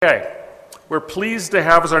Okay, we're pleased to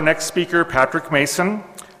have as our next speaker Patrick Mason.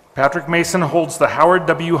 Patrick Mason holds the Howard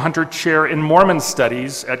W. Hunter Chair in Mormon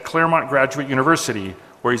Studies at Claremont Graduate University,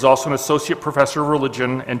 where he's also an associate professor of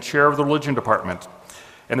religion and chair of the religion department.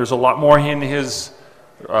 And there's a lot more in his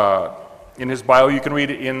bio. You can read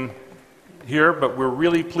it in here, but we're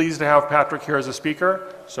really pleased to have Patrick here as a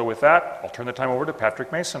speaker. So with that, I'll turn the time over to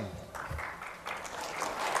Patrick Mason.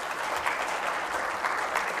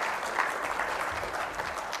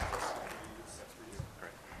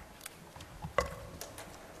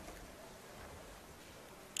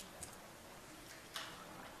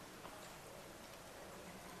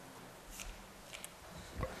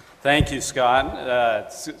 Thank you, Scott.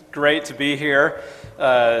 It's great to be here.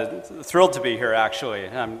 Thrilled to be here, actually.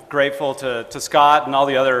 I'm grateful to Scott and all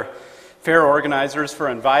the other fair organizers for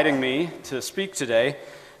inviting me to speak today,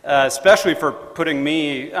 especially for putting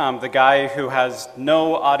me, the guy who has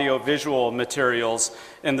no audio-visual materials,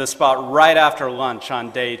 in the spot right after lunch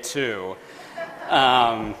on day 2.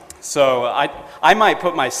 So I might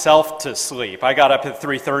put myself to sleep. I got up at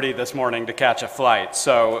 3:30 this morning to catch a flight,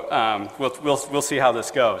 so we'll see how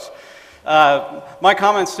this goes. My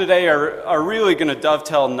comments today are really going to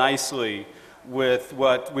dovetail nicely with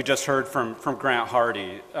what we just heard from Grant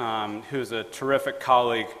Hardy, who's a terrific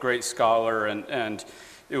colleague, great scholar, and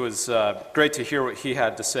it was great to hear what he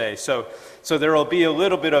had to say. So there will be a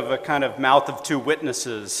little bit of a kind of mouth of two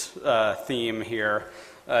witnesses theme here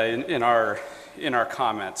in our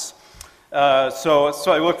comments. So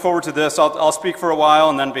I look forward to this. I'll speak for a while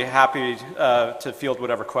and then be happy to field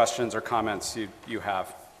whatever questions or comments you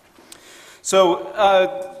have. So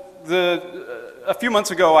a few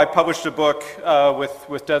months ago, I published a book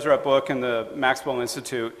with Deseret Book and the Maxwell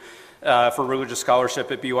Institute for Religious Scholarship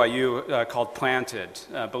at BYU called Planted,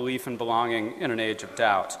 Belief and Belonging in an Age of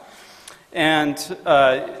Doubt. And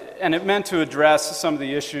it meant to address some of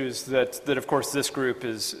the issues that of course, this group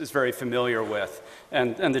is very familiar with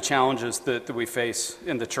and the challenges that we face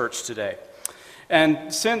in the church today.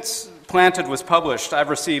 And since Planted was published, I've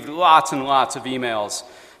received lots and lots of emails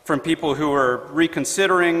from people who are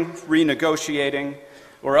reconsidering, renegotiating,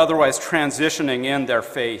 or otherwise transitioning in their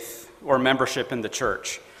faith or membership in the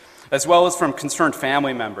church, as well as from concerned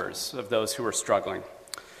family members of those who are struggling.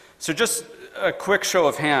 So just a quick show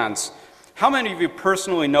of hands. How many of you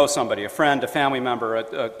personally know somebody, a friend, a family member,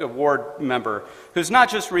 a ward member, who's not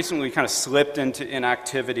just recently kind of slipped into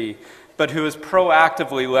inactivity, but who has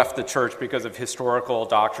proactively left the church because of historical,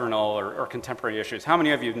 doctrinal, or contemporary issues? How many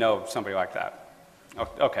of you know somebody like that?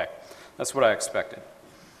 Okay, that's what I expected.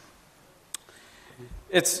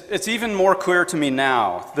 It's even more clear to me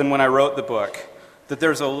now than when I wrote the book that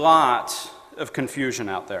there's a lot of confusion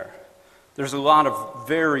out there. There's a lot of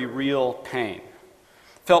very real pain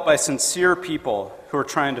felt by sincere people who are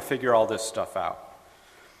trying to figure all this stuff out.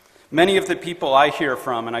 Many of the people I hear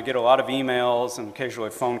from, and I get a lot of emails and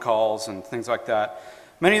occasionally phone calls and things like that,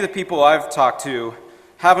 many of the people I've talked to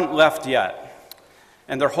haven't left yet,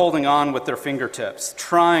 and they're holding on with their fingertips,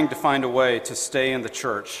 trying to find a way to stay in the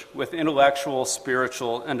church with intellectual,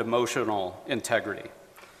 spiritual, and emotional integrity.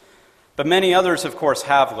 But many others, of course,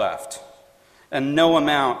 have left, and no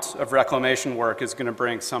amount of reclamation work is going to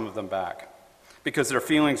bring some of them back, because their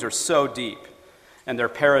feelings are so deep and their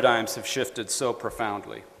paradigms have shifted so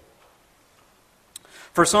profoundly.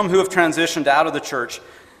 For some who have transitioned out of the church,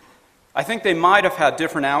 I think they might have had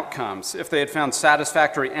different outcomes if they had found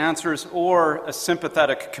satisfactory answers or a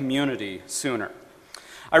sympathetic community sooner.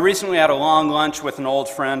 I recently had a long lunch with an old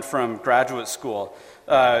friend from graduate school.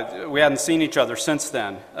 We hadn't seen each other since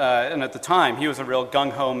then, and at the time, he was a real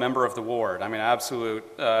gung-ho member of the ward. I mean, absolute,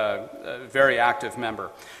 very active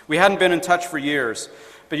member. We hadn't been in touch for years,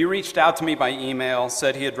 but he reached out to me by email,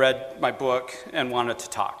 said he had read my book and wanted to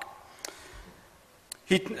talk.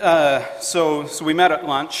 So we met at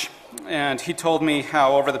lunch, and he told me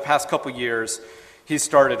how over the past couple years, he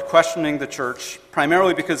started questioning the church,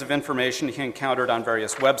 primarily because of information he encountered on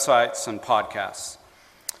various websites and podcasts.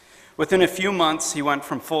 Within a few months, he went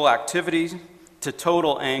from full activity to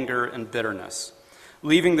total anger and bitterness,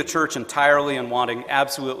 leaving the church entirely and wanting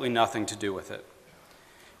absolutely nothing to do with it.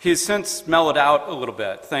 He has since mellowed out a little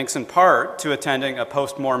bit, thanks in part to attending a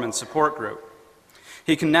post-Mormon support group.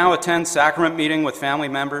 He can now attend sacrament meeting with family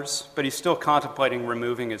members, but he's still contemplating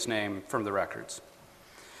removing his name from the records.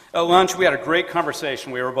 At lunch, we had a great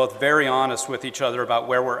conversation. We were both very honest with each other about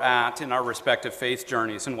where we're at in our respective faith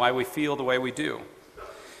journeys and why we feel the way we do.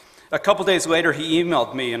 A couple days later, he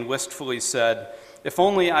emailed me and wistfully said, "If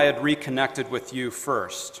only I had reconnected with you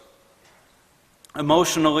first."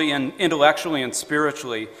 Emotionally and intellectually and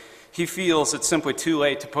spiritually, he feels it's simply too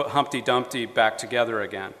late to put Humpty Dumpty back together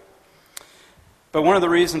again. But one of the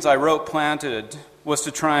reasons I wrote Planted was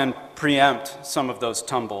to try and preempt some of those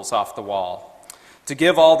tumbles off the wall, to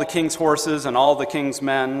give all the king's horses and all the king's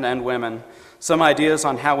men and women some ideas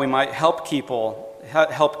on how we might help keep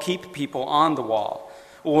people on the wall,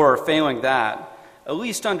 or, failing that, at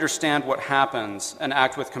least understand what happens and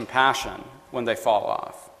act with compassion when they fall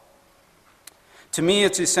off. To me,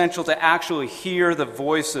 it's essential to actually hear the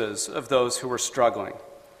voices of those who are struggling.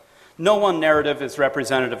 No one narrative is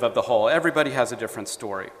representative of the whole. Everybody has a different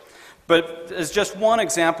story. But as just one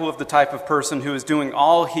example of the type of person who is doing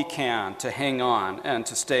all he can to hang on and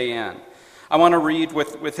to stay in, I want to read,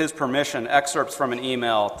 with his permission, excerpts from an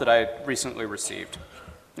email that I recently received.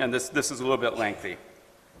 And this is a little bit lengthy.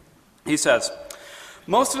 He says,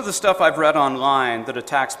 "Most of the stuff I've read online that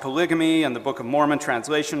attacks polygamy and the Book of Mormon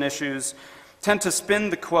translation issues tend to spin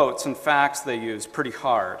the quotes and facts they use pretty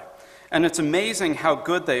hard. And it's amazing how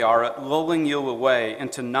good they are at lulling you away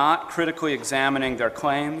into not critically examining their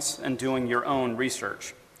claims and doing your own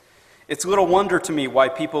research. It's little wonder to me why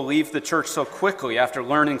people leave the church so quickly after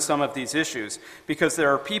learning some of these issues, because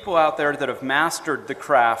there are people out there that have mastered the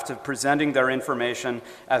craft of presenting their information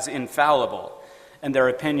as infallible and their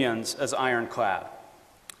opinions as ironclad.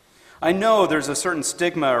 I know there's a certain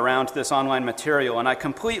stigma around this online material, and I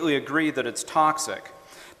completely agree that it's toxic.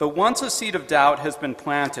 But once a seed of doubt has been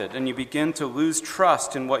planted and you begin to lose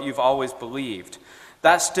trust in what you've always believed,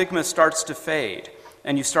 that stigma starts to fade,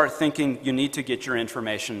 and you start thinking you need to get your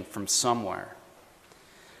information from somewhere.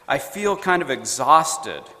 I feel kind of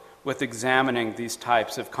exhausted with examining these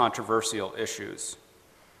types of controversial issues.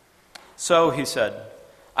 So," he said,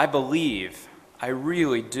 "I believe, I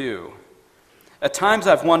really do. At times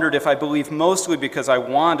I've wondered if I believe mostly because I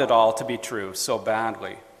want it all to be true so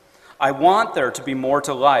badly. I want there to be more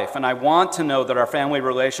to life, and I want to know that our family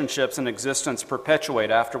relationships and existence perpetuate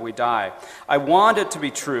after we die. I want it to be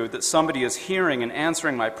true that somebody is hearing and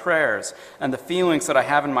answering my prayers, and the feelings that I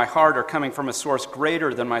have in my heart are coming from a source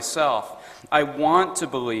greater than myself. I want to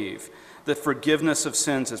believe that forgiveness of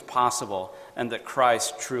sins is possible and that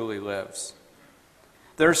Christ truly lives.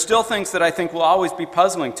 There are still things that I think will always be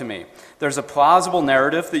puzzling to me. There's a plausible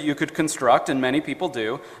narrative that you could construct, and many people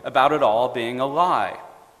do, about it all being a lie.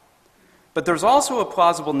 But there's also a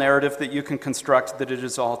plausible narrative that you can construct that it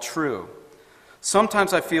is all true.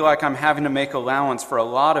 Sometimes I feel like I'm having to make allowance for a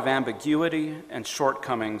lot of ambiguity and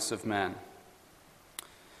shortcomings of men."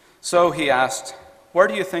 So he asked, "Where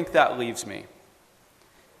do you think that leaves me?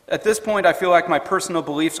 At this point, I feel like my personal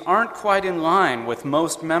beliefs aren't quite in line with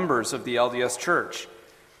most members of the LDS Church.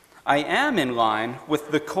 I am in line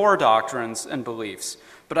with the core doctrines and beliefs,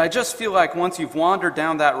 but I just feel like once you've wandered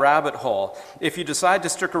down that rabbit hole, if you decide to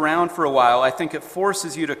stick around for a while, I think it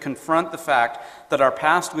forces you to confront the fact that our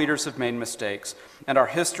past leaders have made mistakes, and our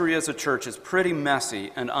history as a church is pretty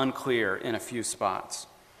messy and unclear in a few spots.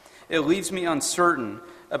 It leaves me uncertain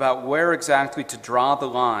about where exactly to draw the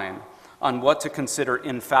line on what to consider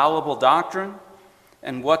infallible doctrine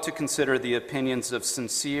and what to consider the opinions of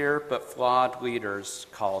sincere but flawed leaders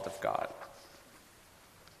called of God."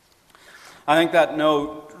 I think that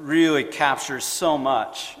note really captures so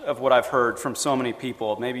much of what I've heard from so many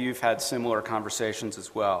people. Maybe you've had similar conversations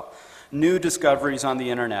as well. New discoveries on the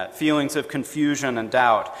internet, feelings of confusion and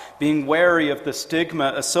doubt, being wary of the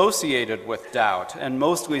stigma associated with doubt, and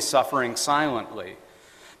mostly suffering silently.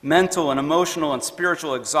 Mental and emotional and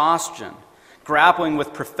spiritual exhaustion, grappling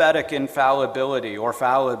with prophetic infallibility or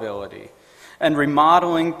fallibility, and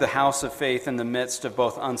remodeling the house of faith in the midst of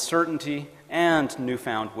both uncertainty and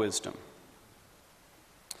newfound wisdom.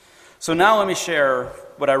 So now let me share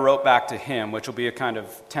what I wrote back to him, which will be a kind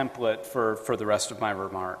of template for the rest of my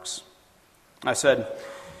remarks. I said,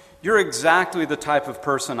 "You're exactly the type of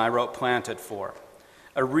person I wrote Planted for.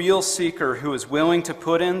 A real seeker who is willing to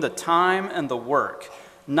put in the time and the work,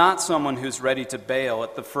 not someone who's ready to bail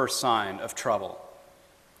at the first sign of trouble.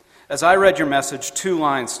 As I read your message, 2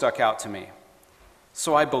 lines stuck out to me.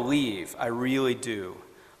 So I believe, I really do.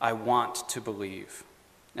 I want to believe.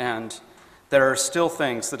 And there are still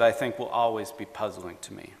things that I think will always be puzzling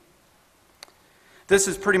to me." This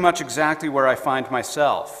is pretty much exactly where I find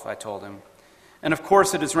myself, I told him. And of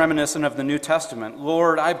course it is reminiscent of the New Testament.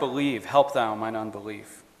 "Lord, I believe, help thou mine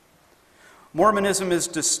unbelief." Mormonism is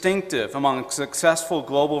distinctive among successful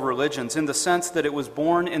global religions in the sense that it was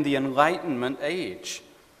born in the Enlightenment age.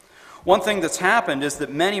 One thing that's happened is that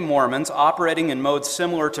many Mormons operating in modes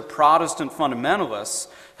similar to Protestant fundamentalists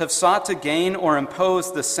have sought to gain or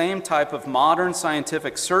impose the same type of modern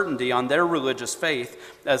scientific certainty on their religious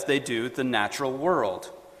faith as they do the natural world.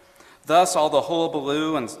 Thus, all the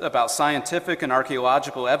hullabaloo about scientific and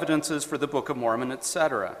archaeological evidences for the Book of Mormon,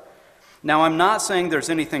 etc. Now, I'm not saying there's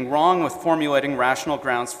anything wrong with formulating rational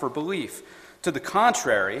grounds for belief. To the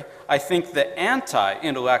contrary, I think the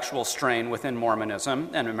anti-intellectual strain within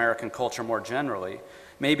Mormonism and American culture more generally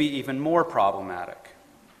may be even more problematic.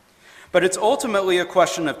 But it's ultimately a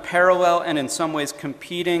question of parallel and in some ways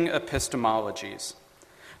competing epistemologies.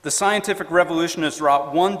 The scientific revolution has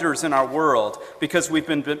wrought wonders in our world because we've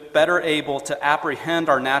been better able to apprehend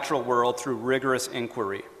our natural world through rigorous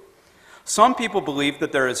inquiry. Some people believe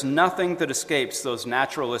that there is nothing that escapes those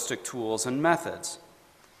naturalistic tools and methods.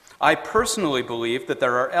 I personally believe that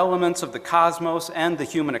there are elements of the cosmos and the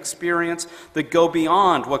human experience that go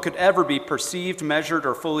beyond what could ever be perceived, measured,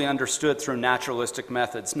 or fully understood through naturalistic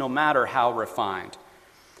methods, no matter how refined.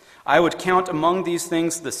 I would count among these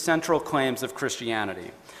things the central claims of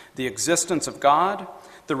Christianity: the existence of God,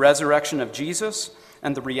 the resurrection of Jesus,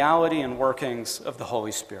 and the reality and workings of the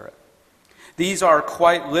Holy Spirit. These are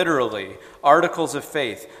quite literally articles of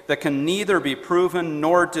faith that can neither be proven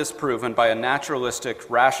nor disproven by a naturalistic,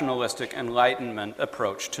 rationalistic, Enlightenment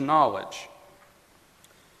approach to knowledge.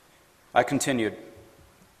 I continued.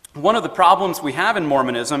 One of the problems we have in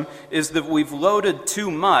Mormonism is that we've loaded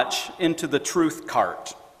too much into the truth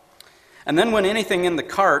cart. And then when anything in the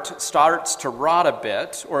cart starts to rot a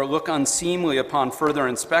bit or look unseemly upon further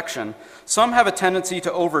inspection, some have a tendency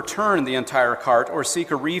to overturn the entire cart or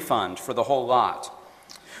seek a refund for the whole lot.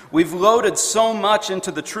 We've loaded so much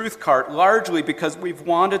into the truth cart largely because we've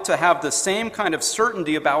wanted to have the same kind of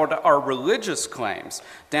certainty about our religious claims,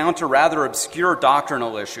 down to rather obscure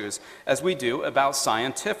doctrinal issues, as we do about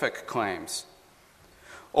scientific claims.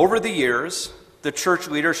 Over the years, the church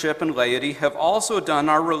leadership and laity have also done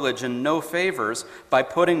our religion no favors by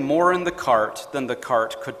putting more in the cart than the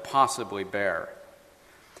cart could possibly bear.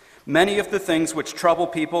 Many of the things which trouble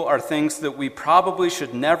people are things that we probably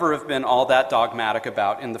should never have been all that dogmatic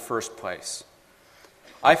about in the first place.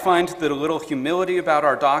 I find that a little humility about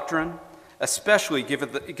our doctrine, especially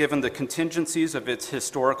given the contingencies of its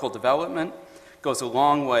historical development, goes a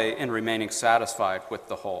long way in remaining satisfied with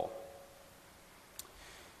the whole.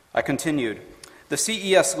 I continued. The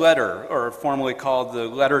CES letter, or formerly called the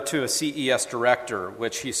Letter to a CES Director,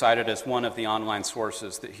 which he cited as one of the online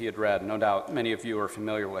sources that he had read. No doubt many of you are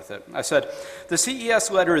familiar with it. I said, the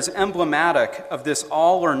CES letter is emblematic of this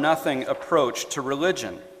all-or-nothing approach to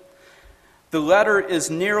religion. The letter is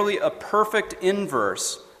nearly a perfect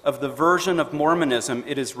inverse of the version of Mormonism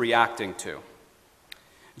it is reacting to.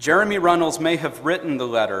 Jeremy Runnels may have written the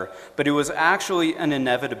letter, but it was actually an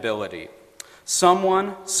inevitability.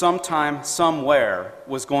 Someone, sometime, somewhere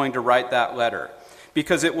was going to write that letter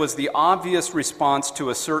because it was the obvious response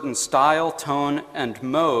to a certain style, tone, and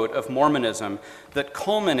mode of Mormonism that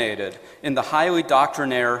culminated in the highly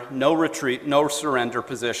doctrinaire, no retreat, no surrender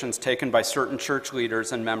positions taken by certain church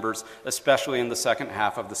leaders and members, especially in the second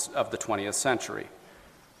half of the 20th century.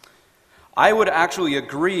 I would actually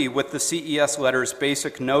agree with the CES letter's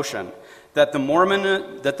basic notion that the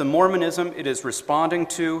Mormonism it is responding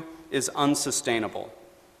to is unsustainable.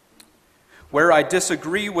 Where I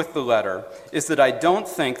disagree with the letter is that I don't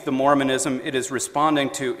think the Mormonism it is responding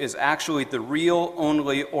to is actually the real,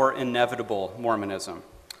 only, or inevitable Mormonism.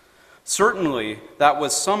 Certainly, that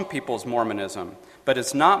was some people's Mormonism, but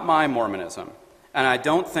it's not my Mormonism, and I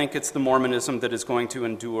don't think it's the Mormonism that is going to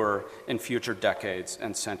endure in future decades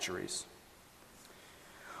and centuries.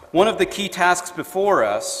 One of the key tasks before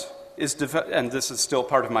us and this is still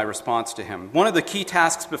part of my response to him. One of the key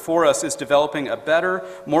tasks before us is developing a better,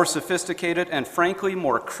 more sophisticated, and frankly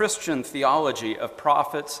more Christian theology of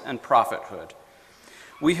prophets and prophethood.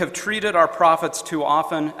 We have treated our prophets too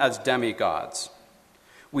often as demigods.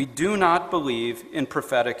 We do not believe in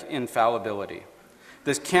prophetic infallibility.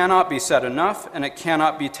 This cannot be said enough, and it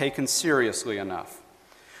cannot be taken seriously enough.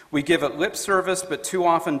 We give it lip service, but too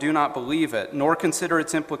often do not believe it, nor consider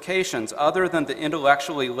its implications other than the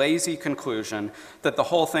intellectually lazy conclusion that the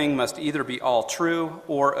whole thing must either be all true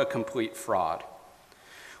or a complete fraud.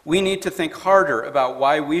 We need to think harder about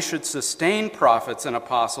why we should sustain prophets and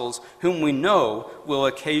apostles whom we know will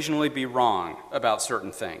occasionally be wrong about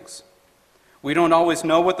certain things. We don't always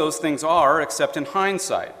know what those things are except in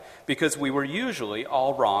hindsight, because we were usually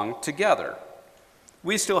all wrong together.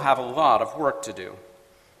 We still have a lot of work to do.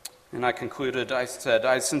 And I concluded, I said,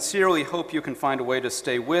 I sincerely hope you can find a way to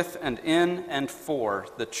stay with and in and for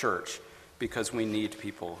the church, because we need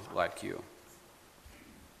people like you.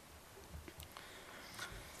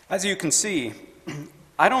 As you can see,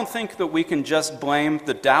 I don't think that we can just blame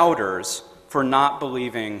the doubters for not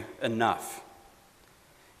believing enough.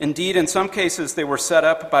 Indeed, in some cases, they were set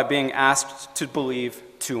up by being asked to believe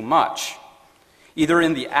too much. either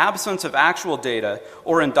in the absence of actual data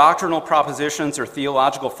or in doctrinal propositions or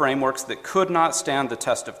theological frameworks that could not stand the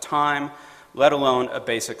test of time, let alone a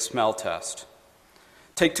basic smell test.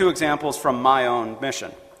 Take two examples from my own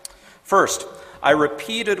mission. First, I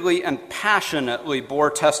repeatedly and passionately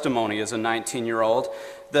bore testimony as a 19-year-old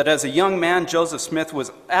that as a young man, Joseph Smith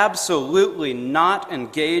was absolutely not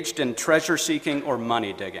engaged in treasure seeking or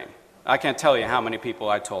money digging. I can't tell you how many people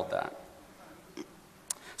I told that.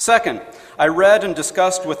 Second, I read and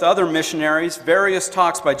discussed with other missionaries various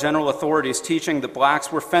talks by general authorities teaching that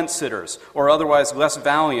blacks were fence-sitters or otherwise less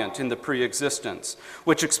valiant in the pre-existence,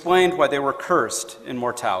 which explained why they were cursed in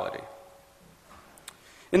mortality.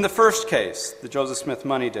 In the first case, the Joseph Smith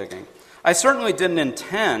money digging, I certainly didn't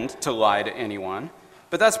intend to lie to anyone,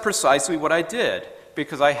 but that's precisely what I did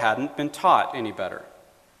because I hadn't been taught any better.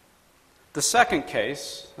 The second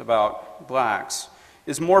case, about blacks,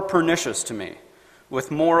 is more pernicious to me, with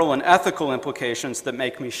moral and ethical implications that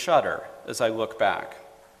make me shudder as I look back.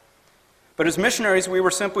 But as missionaries, we were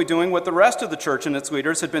simply doing what the rest of the church and its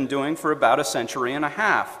leaders had been doing for about a century and a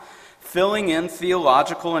half, filling in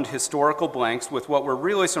theological and historical blanks with what were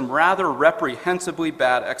really some rather reprehensibly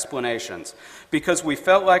bad explanations, because we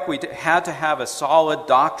felt like we had to have a solid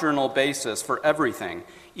doctrinal basis for everything,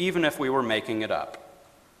 even if we were making it up.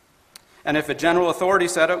 And if a general authority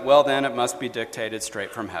said it, well, then it must be dictated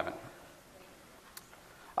straight from heaven.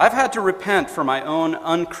 I've had to repent for my own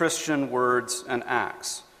unchristian words and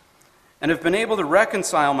acts, and have been able to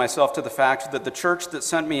reconcile myself to the fact that the church that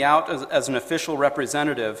sent me out as an official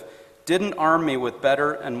representative didn't arm me with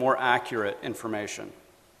better and more accurate information.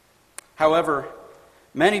 However,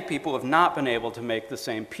 many people have not been able to make the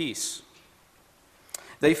same peace.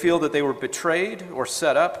 They feel that they were betrayed or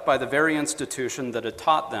set up by the very institution that had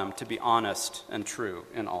taught them to be honest and true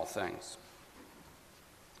in all things.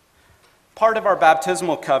 Part of our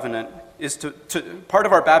baptismal covenant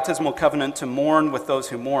to mourn with those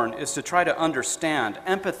who mourn is to try to understand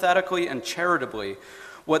empathetically and charitably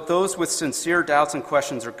what those with sincere doubts and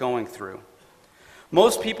questions are going through.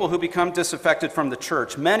 Most people who become disaffected from the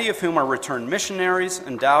church, many of whom are returned missionaries,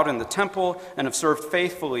 endowed in the temple, and have served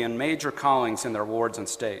faithfully in major callings in their wards and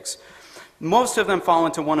stakes, most of them fall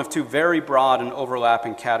into one of two very broad and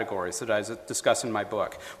overlapping categories that I discuss in my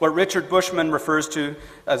book. What Richard Bushman refers to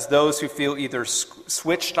as those who feel either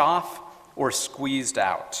switched off or squeezed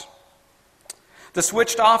out. The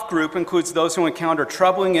switched off group includes those who encounter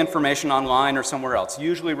troubling information online or somewhere else,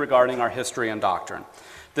 usually regarding our history and doctrine.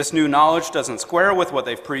 This new knowledge doesn't square with what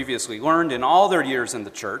they've previously learned in all their years in the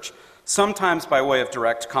church, sometimes by way of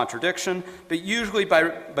direct contradiction, but usually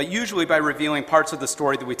by revealing parts of the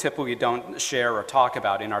story that we typically don't share or talk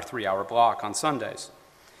about in our 3-hour block on Sundays.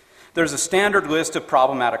 There's a standard list of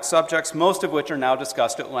problematic subjects, most of which are now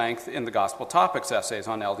discussed at length in the Gospel Topics essays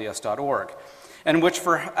on LDS.org, and which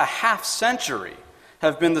for a half century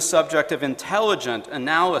have been the subject of intelligent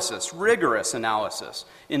analysis, rigorous analysis,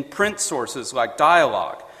 in print sources like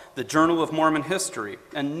Dialogue, the Journal of Mormon History,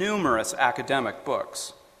 and numerous academic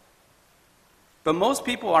books. But most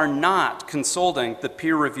people are not consulting the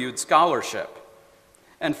peer-reviewed scholarship,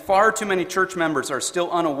 and far too many church members are still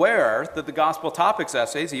unaware that the Gospel Topics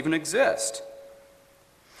essays even exist.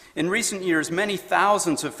 In recent years, many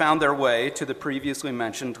thousands have found their way to the previously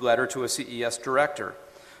mentioned Letter to a CES Director,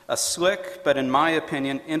 a slick, but in my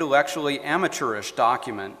opinion, intellectually amateurish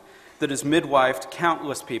document that has midwifed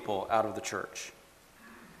countless people out of the church.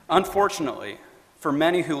 Unfortunately, for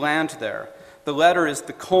many who land there, the letter is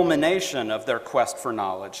the culmination of their quest for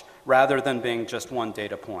knowledge, rather than being just one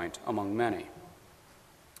data point among many.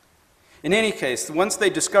 In any case, once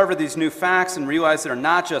they discover these new facts and realize they're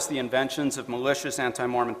not just the inventions of malicious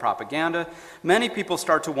anti-Mormon propaganda, many people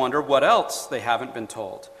start to wonder what else they haven't been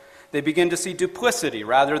told. They begin to see duplicity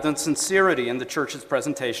rather than sincerity in the church's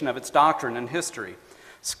presentation of its doctrine and history.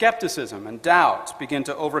 Skepticism and doubt begin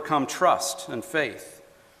to overcome trust and faith.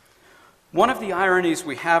 One of the ironies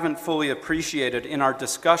we haven't fully appreciated in our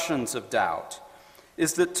discussions of doubt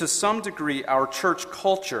is that to some degree our church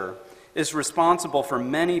culture is responsible for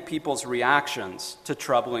many people's reactions to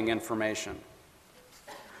troubling information.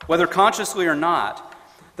 Whether consciously or not,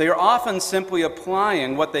 they are often simply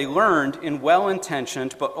applying what they learned in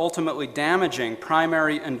well-intentioned but ultimately damaging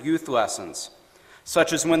primary and youth lessons,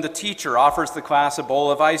 such as when the teacher offers the class a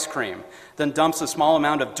bowl of ice cream, then dumps a small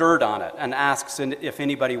amount of dirt on it and asks if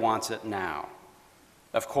anybody wants it now.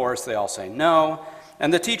 Of course, they all say no,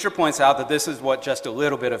 and the teacher points out that this is what just a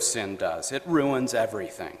little bit of sin does. It ruins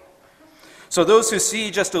everything. So those who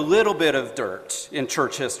see just a little bit of dirt in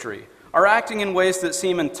church history are acting in ways that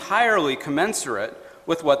seem entirely commensurate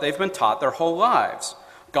with what they've been taught their whole lives,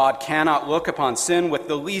 God cannot look upon sin with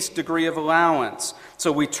the least degree of allowance,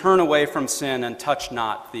 so we turn away from sin and touch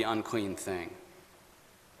not the unclean thing.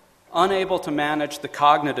 Unable to manage the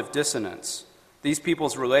cognitive dissonance, these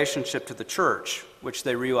people's relationship to the church, which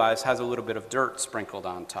they realize has a little bit of dirt sprinkled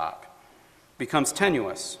on top, becomes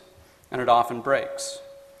tenuous, and it often breaks.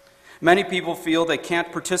 Many people feel they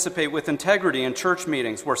can't participate with integrity in church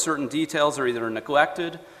meetings where certain details are either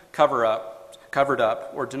neglected, covered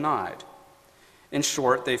up, or denied. In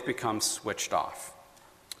short, they've become switched off.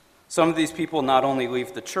 Some of these people not only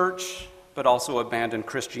leave the church, but also abandon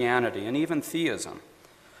Christianity and even theism,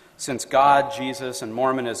 since God, Jesus, and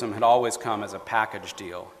Mormonism had always come as a package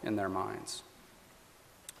deal in their minds.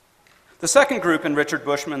 The second group in Richard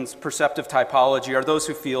Bushman's perceptive typology are those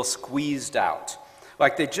who feel squeezed out,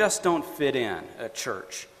 like they just don't fit in at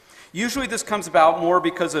church. Usually this comes about more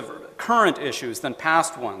because of current issues than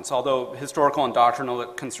past ones, although historical and doctrinal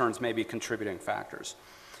concerns may be contributing factors.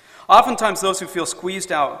 Oftentimes those who feel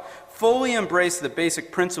squeezed out fully embrace the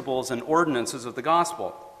basic principles and ordinances of the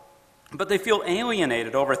gospel, but they feel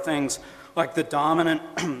alienated over things like the dominant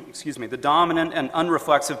and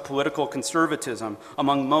unreflexive political conservatism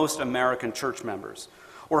among most American church members,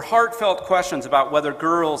 or heartfelt questions about whether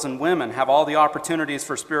girls and women have all the opportunities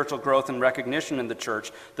for spiritual growth and recognition in the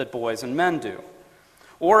church that boys and men do,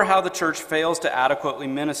 or how the church fails to adequately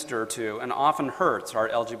minister to and often hurts our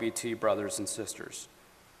LGBT brothers and sisters.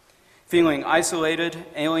 Feeling isolated,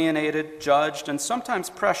 alienated, judged, and sometimes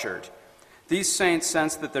pressured, these saints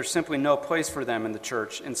sense that there's simply no place for them in the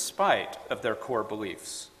church in spite of their core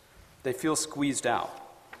beliefs. They feel squeezed out,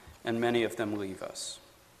 and many of them leave us.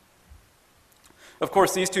 Of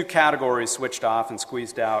course, these two categories, switched off and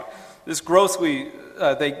squeezed out, they grossly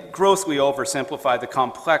oversimplify the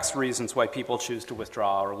complex reasons why people choose to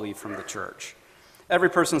withdraw or leave from the church. Every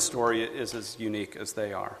person's story is as unique as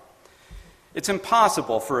they are. It's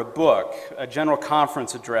impossible for a book, a general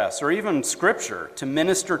conference address, or even scripture to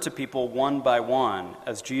minister to people one by one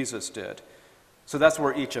as Jesus did. So that's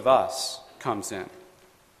where each of us comes in.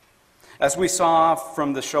 As we saw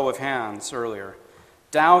from the show of hands earlier,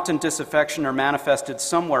 doubt and disaffection are manifested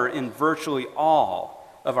somewhere in virtually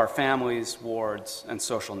all of our families, wards, and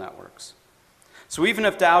social networks. So even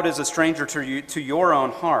if doubt is a stranger to your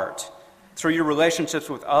own heart, through your relationships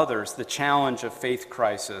with others, the challenge of faith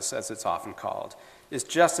crisis, as it's often called, is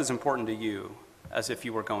just as important to you as if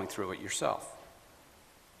you were going through it yourself.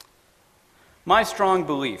 My strong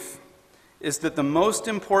belief is that the most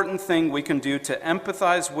important thing we can do to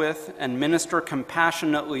empathize with and minister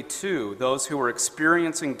compassionately to those who are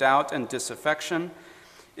experiencing doubt and disaffection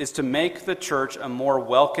is to make the church a more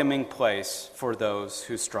welcoming place for those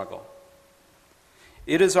who struggle.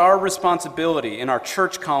 It is our responsibility in our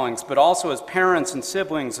church callings, but also as parents and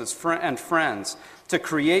siblings and friends, to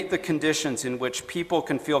create the conditions in which people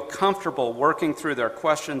can feel comfortable working through their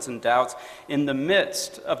questions and doubts in the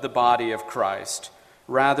midst of the body of Christ,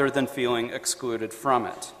 rather than feeling excluded from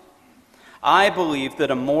it. I believe that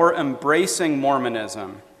a more embracing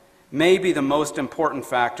Mormonism may be the most important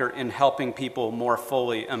factor in helping people more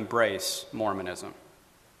fully embrace Mormonism.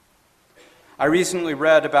 I recently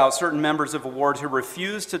read about certain members of a ward who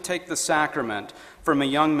refused to take the sacrament from a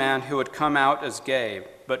young man who had come out as gay,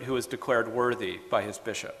 but who was declared worthy by his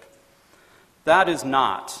bishop. That is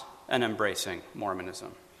not an embracing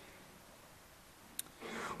Mormonism.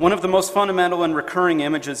 One of the most fundamental and recurring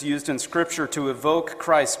images used in Scripture to evoke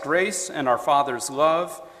Christ's grace and our Father's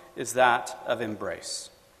love is that of embrace.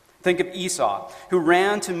 Think of Esau, who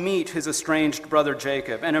ran to meet his estranged brother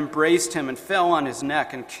Jacob and embraced him and fell on his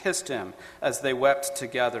neck and kissed him as they wept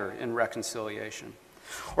together in reconciliation.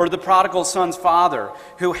 Or the prodigal son's father,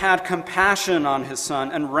 who had compassion on his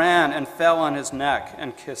son and ran and fell on his neck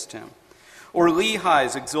and kissed him. Or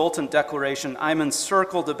Lehi's exultant declaration, "I'm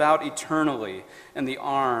encircled about eternally in the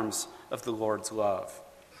arms of the Lord's love."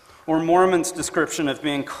 Or Mormon's description of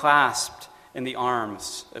being clasped in the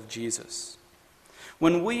arms of Jesus.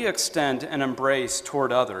 When we extend an embrace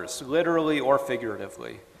toward others, literally or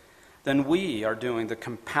figuratively, then we are doing the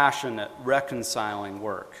compassionate, reconciling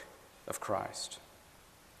work of Christ.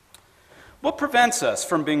 What prevents us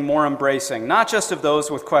from being more embracing, not just of those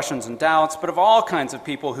with questions and doubts, but of all kinds of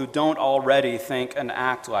people who don't already think and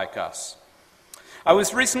act like us? I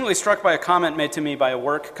was recently struck by a comment made to me by a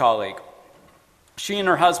work colleague. She and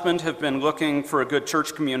her husband have been looking for a good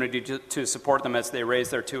church community to support them as they raise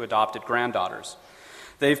their 2 adopted granddaughters.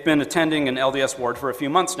 They've been attending an LDS ward for a few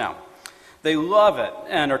months now. They love it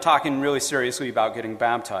and are talking really seriously about getting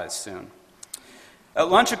baptized soon. At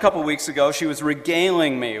lunch a couple weeks ago, she was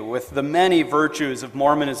regaling me with the many virtues of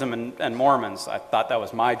Mormonism and Mormons. I thought that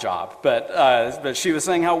was my job, but she was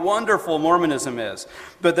saying how wonderful Mormonism is.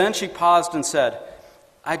 But then she paused and said,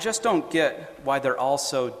 "I just don't get why they're all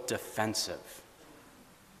so defensive."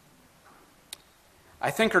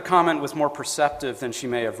 I think her comment was more perceptive than she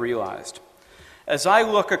may have realized. As I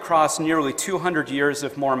look across nearly 200 years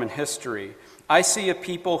of Mormon history, I see a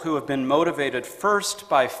people who have been motivated first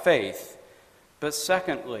by faith, but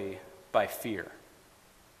secondly, by fear.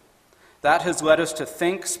 That has led us to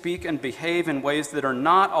think, speak, and behave in ways that are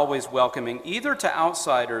not always welcoming, either to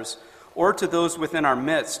outsiders or to those within our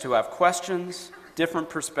midst who have questions, different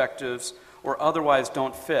perspectives, or otherwise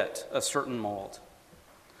don't fit a certain mold.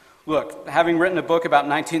 Look, having written a book about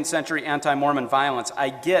 19th century anti-Mormon violence, I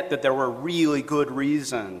get that there were really good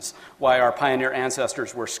reasons why our pioneer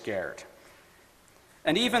ancestors were scared.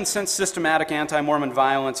 And even since systematic anti-Mormon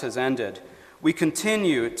violence has ended, we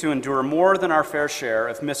continue to endure more than our fair share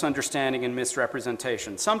of misunderstanding and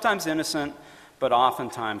misrepresentation, sometimes innocent, but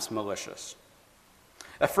oftentimes malicious.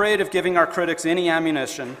 Afraid of giving our critics any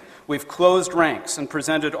ammunition, we've closed ranks and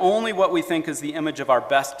presented only what we think is the image of our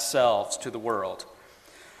best selves to the world.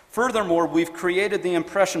 Furthermore, we've created the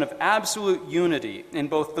impression of absolute unity in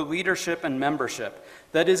both the leadership and membership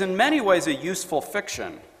that is in many ways a useful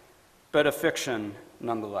fiction, but a fiction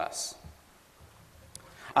nonetheless.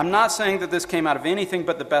 I'm not saying that this came out of anything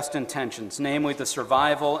but the best intentions, namely the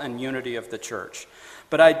survival and unity of the church.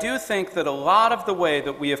 But I do think that a lot of the way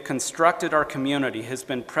that we have constructed our community has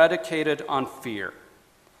been predicated on fear,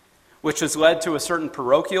 which has led to a certain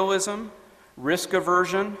parochialism, risk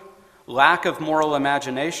aversion, lack of moral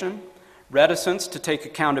imagination, reticence to take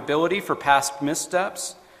accountability for past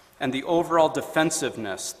missteps, and the overall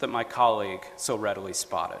defensiveness that my colleague so readily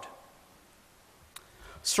spotted.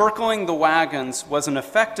 Circling the wagons was an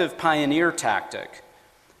effective pioneer tactic,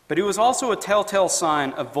 but it was also a telltale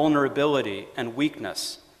sign of vulnerability and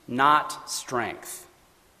weakness, not strength.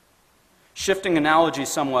 Shifting analogy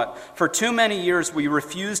somewhat, for too many years we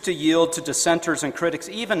refused to yield to dissenters and critics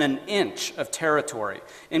even an inch of territory,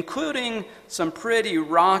 including some pretty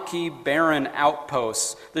rocky, barren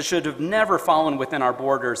outposts that should have never fallen within our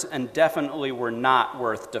borders and definitely were not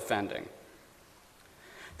worth defending.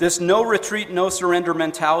 This no retreat, no surrender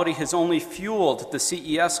mentality has only fueled the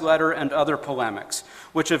CES letter and other polemics,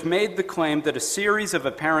 which have made the claim that a series of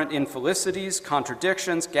apparent infelicities,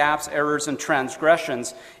 contradictions, gaps, errors, and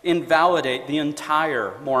transgressions invalidate the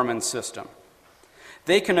entire Mormon system.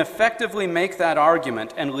 They can effectively make that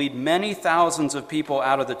argument and lead many thousands of people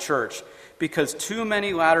out of the church because too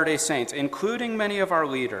many Latter-day Saints, including many of our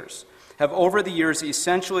leaders, have over the years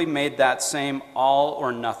essentially made that same all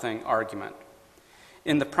or nothing argument.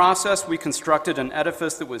 In the process, we constructed an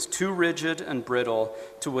edifice that was too rigid and brittle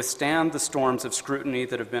to withstand the storms of scrutiny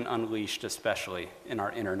that have been unleashed, especially in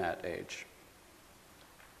our internet age.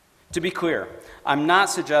 To be clear, I'm not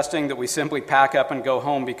suggesting that we simply pack up and go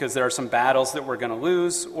home because there are some battles that we're going to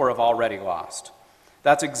lose or have already lost.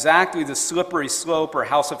 That's exactly the slippery slope or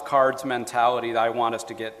house of cards mentality that I want us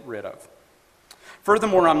to get rid of.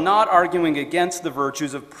 Furthermore, I'm not arguing against the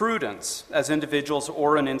virtues of prudence as individuals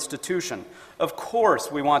or an institution. Of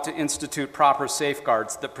course, we want to institute proper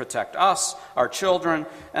safeguards that protect us, our children,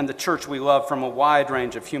 and the church we love from a wide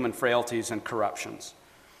range of human frailties and corruptions.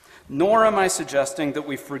 Nor am I suggesting that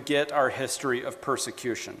we forget our history of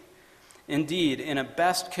persecution. Indeed, in a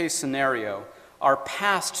best-case scenario, our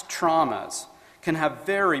past traumas can have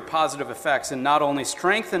very positive effects in not only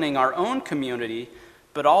strengthening our own community,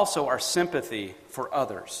 but also our sympathy for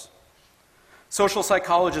others. Social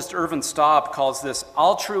psychologist Irvin Staub calls this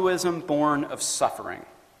altruism born of suffering.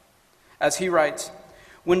 As he writes,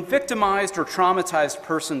 when victimized or traumatized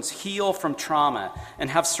persons heal from trauma and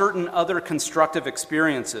have certain other constructive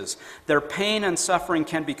experiences, their pain and suffering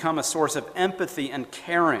can become a source of empathy and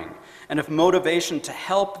caring and of motivation to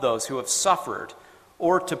help those who have suffered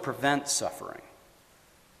or to prevent suffering.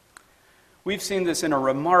 We've seen this in a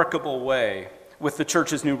remarkable way with the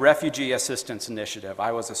church's new refugee assistance initiative,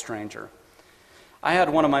 I Was a Stranger. I had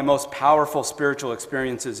one of my most powerful spiritual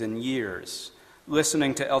experiences in years,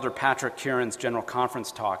 listening to Elder Patrick Kieran's General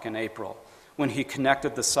Conference talk in April, when he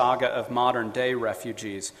connected the saga of modern-day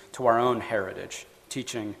refugees to our own heritage,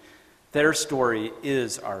 teaching, their story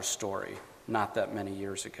is our story, not that many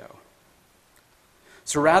years ago.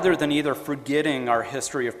 So rather than either forgetting our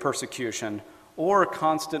history of persecution or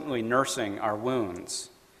constantly nursing our wounds,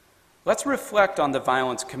 let's reflect on the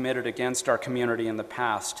violence committed against our community in the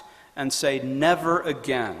past and say never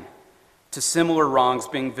again to similar wrongs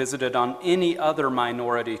being visited on any other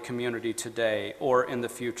minority community today or in the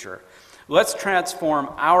future. Let's transform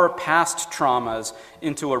our past traumas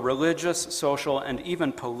into a religious, social, and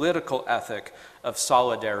even political ethic of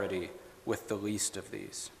solidarity with the least of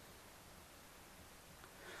these.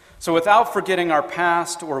 So without forgetting our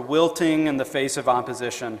past or wilting in the face of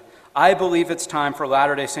opposition, I believe it's time for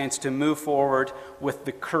Latter-day Saints to move forward with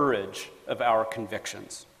the courage of our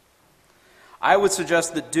convictions. I would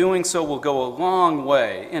suggest that doing so will go a long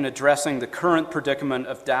way in addressing the current predicament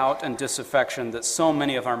of doubt and disaffection that so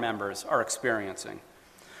many of our members are experiencing.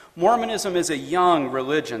 Mormonism is a young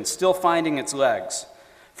religion still finding its legs.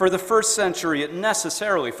 For the first century, it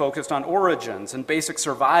necessarily focused on origins and basic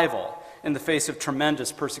survival in the face of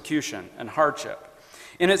tremendous persecution and hardship.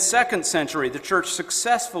 In its second century, the church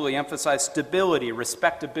successfully emphasized stability,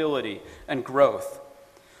 respectability, and growth.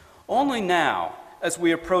 Only now, as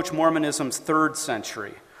we approach Mormonism's third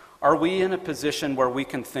century, are we in a position where we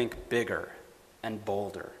can think bigger and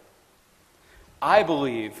bolder. I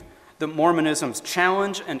believe that Mormonism's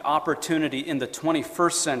challenge and opportunity in the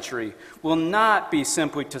 21st century will not be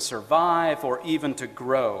simply to survive or even to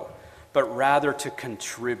grow, but rather to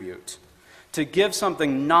contribute, to give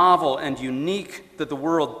something novel and unique that the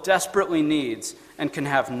world desperately needs and can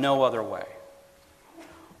have no other way.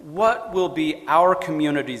 What will be our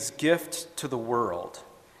community's gift to the world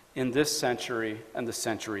in this century and the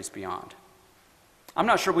centuries beyond? I'm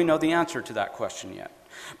not sure we know the answer to that question yet.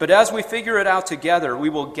 But as we figure it out together, we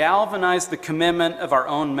will galvanize the commitment of our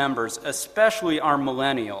own members, especially our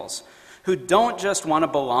millennials, who don't just want to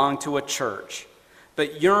belong to a church,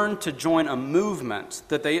 but yearn to join a movement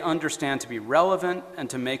that they understand to be relevant and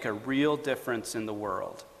to make a real difference in the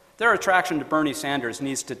world. Their attraction to Bernie Sanders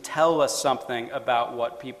needs to tell us something about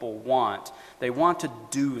what people want. They want to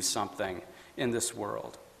do something in this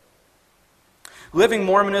world. Living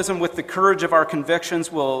Mormonism with the courage of our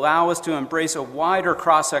convictions will allow us to embrace a wider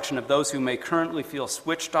cross-section of those who may currently feel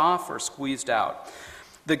switched off or squeezed out.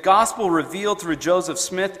 The gospel revealed through Joseph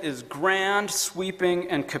Smith is grand, sweeping,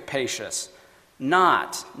 and capacious,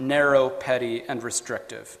 not narrow, petty, and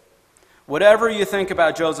restrictive. Whatever you think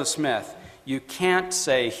about Joseph Smith, you can't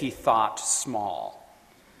say he thought small.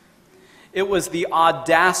 It was the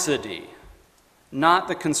audacity, not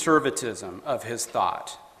the conservatism of his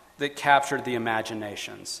thought, that captured the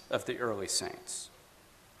imaginations of the early saints.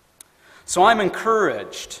 So I'm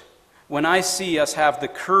encouraged when I see us have the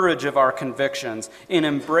courage of our convictions in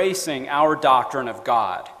embracing our doctrine of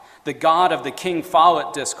God, the God of the King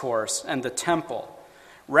Follett discourse and the temple,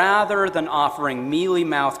 rather than offering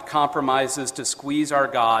mealy-mouthed compromises to squeeze our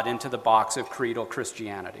God into the box of creedal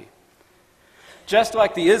Christianity. Just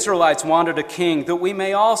like the Israelites wanted a king, that we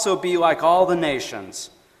may also be like all the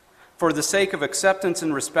nations. For the sake of acceptance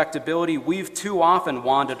and respectability, we've too often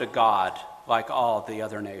wanted a God like all the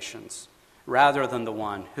other nations, rather than the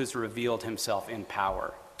one who's revealed himself in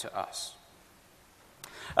power to us.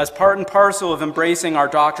 As part and parcel of embracing our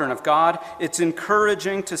doctrine of God, it's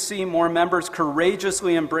encouraging to see more members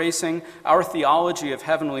courageously embracing our theology of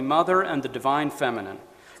Heavenly Mother and the Divine Feminine,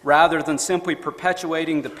 rather than simply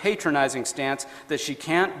perpetuating the patronizing stance that she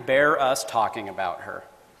can't bear us talking about her.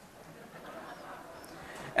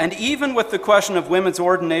 And even with the question of women's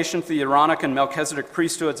ordination to the Aaronic and Melchizedek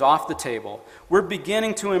priesthoods off the table, we're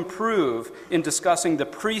beginning to improve in discussing the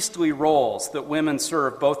priestly roles that women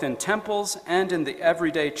serve both in temples and in the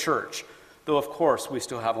everyday church, though of course we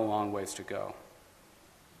still have a long ways to go.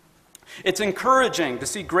 It's encouraging to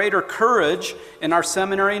see greater courage in our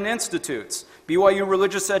seminary and institutes, BYU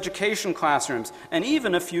religious education classrooms, and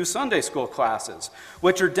even a few Sunday school classes,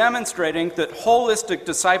 which are demonstrating that holistic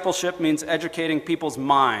discipleship means educating people's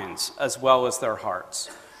minds as well as their hearts.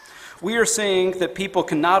 We are seeing that people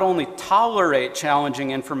can not only tolerate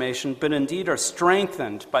challenging information, but indeed are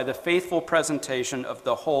strengthened by the faithful presentation of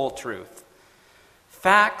the whole truth.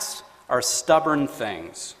 Facts are stubborn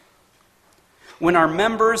things. When our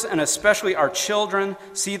members, and especially our children,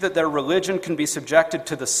 see that their religion can be subjected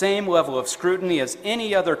to the same level of scrutiny as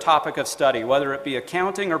any other topic of study, whether it be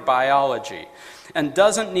accounting or biology, and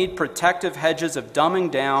doesn't need protective hedges of dumbing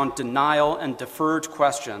down, denial, and deferred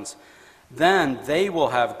questions, then they will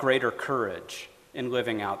have greater courage in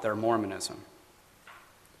living out their Mormonism.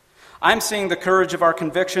 I'm seeing the courage of our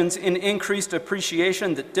convictions in increased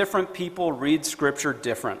appreciation that different people read Scripture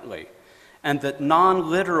differently, and that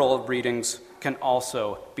non-literal readings can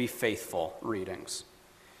also be faithful readings.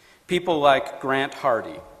 People like Grant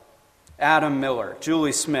Hardy, Adam Miller,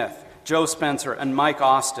 Julie Smith, Joe Spencer, and Mike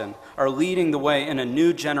Austin are leading the way in a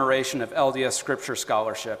new generation of LDS Scripture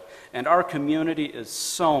scholarship, and our community is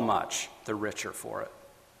so much the richer for it.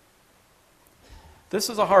 This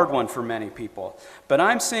is a hard one for many people, but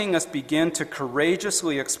I'm seeing us begin to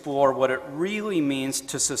courageously explore what it really means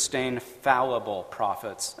to sustain fallible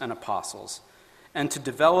prophets and apostles, and to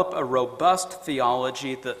develop a robust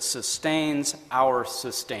theology that sustains our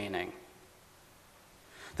sustaining.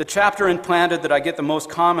 The chapter in Planted that I get the most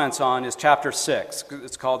comments on is chapter 6.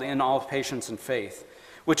 It's called In All Patience and Faith,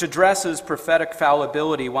 which addresses prophetic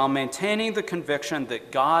fallibility while maintaining the conviction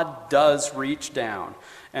that God does reach down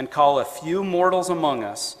and call a few mortals among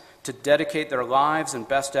us to dedicate their lives and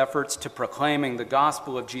best efforts to proclaiming the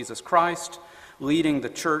gospel of Jesus Christ, leading the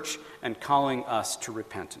church, and calling us to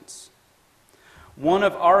repentance. One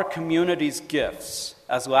of our community's gifts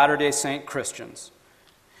as Latter-day Saint Christians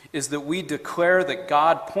is that we declare that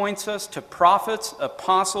God points us to prophets,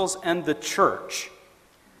 apostles, and the church,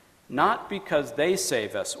 not because they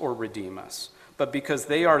save us or redeem us, but because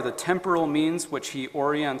they are the temporal means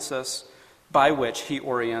by which he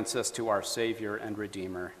orients us to our Savior and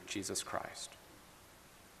Redeemer, Jesus Christ.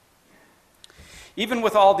 Even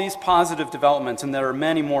with all these positive developments, and there are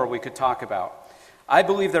many more we could talk about, I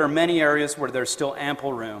believe there are many areas where there's still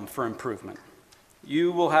ample room for improvement.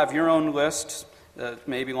 You will have your own list,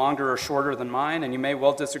 maybe longer or shorter than mine, and you may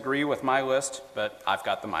well disagree with my list, but I've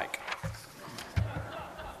got the mic.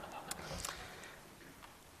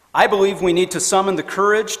 I believe we need to summon the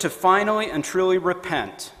courage to finally and truly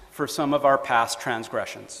repent for some of our past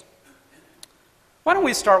transgressions. Why don't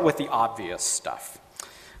we start with the obvious stuff,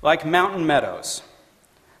 like Mountain Meadows,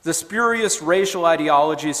 the spurious racial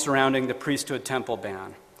ideologies surrounding the priesthood-temple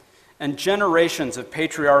ban, and generations of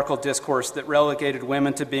patriarchal discourse that relegated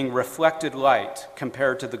women to being reflected light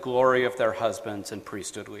compared to the glory of their husbands and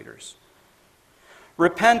priesthood leaders.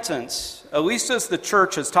 Repentance, at least as the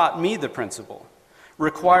church has taught me the principle,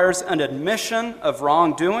 requires an admission of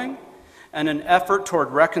wrongdoing and an effort toward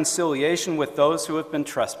reconciliation with those who have been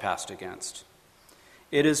trespassed against.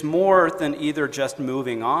 It is more than either just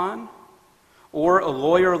moving on or a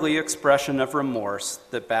lawyerly expression of remorse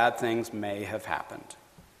that bad things may have happened.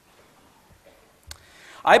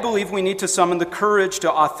 I believe we need to summon the courage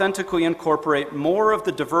to authentically incorporate more of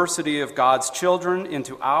the diversity of God's children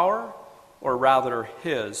into our, or rather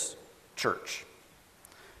his, church.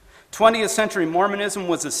 20th century Mormonism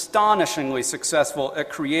was astonishingly successful at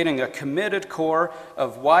creating a committed core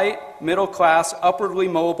of white, middle-class, upwardly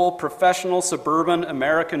mobile, professional, suburban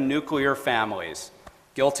American nuclear families,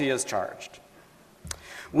 guilty as charged.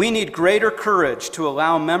 We need greater courage to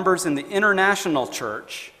allow members in the international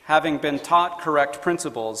church, having been taught correct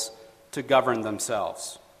principles, to govern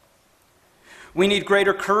themselves. We need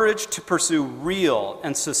greater courage to pursue real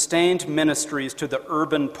and sustained ministries to the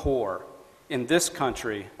urban poor in this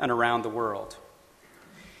country and around the world.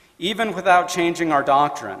 Even without changing our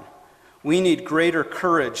doctrine, we need greater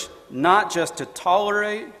courage not just to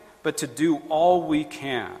tolerate, but to do all we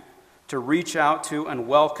can to reach out to and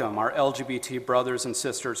welcome our LGBT brothers and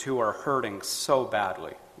sisters who are hurting so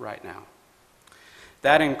badly right now.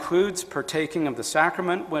 That includes partaking of the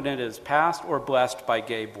sacrament when it is passed or blessed by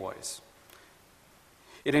gay boys.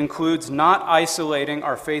 It includes not isolating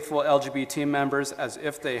our faithful LGBT members as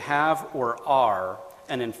if they have or are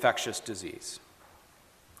an infectious disease.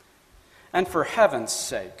 And for heaven's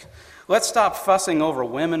sake, let's stop fussing over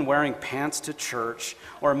women wearing pants to church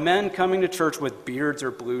or men coming to church with beards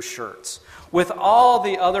or blue shirts. With all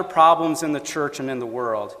the other problems in the church and in the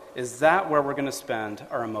world, is that where we're going to spend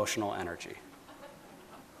our emotional energy?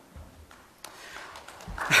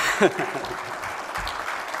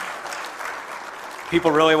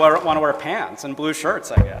 People really want to wear pants and blue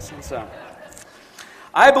shirts, I guess. And so,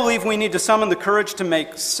 I believe we need to summon the courage to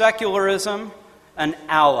make secularism an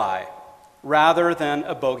ally rather than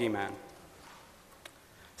a bogeyman.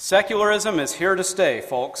 Secularism is here to stay,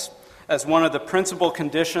 folks, as one of the principal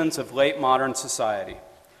conditions of late modern society.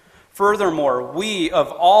 Furthermore, we of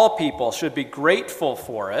all people should be grateful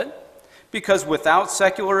for it, because without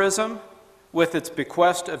secularism, with its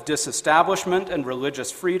bequest of disestablishment and religious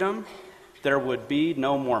freedom, there would be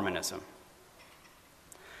no Mormonism.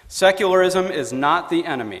 Secularism is not the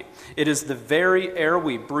enemy. It is the very air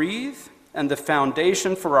we breathe and the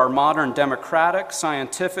foundation for our modern democratic,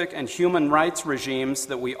 scientific, and human rights regimes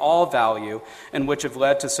that we all value and which have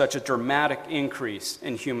led to such a dramatic increase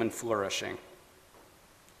in human flourishing.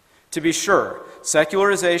 To be sure,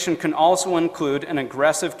 secularization can also include an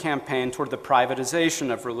aggressive campaign toward the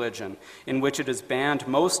privatization of religion, in which it is banned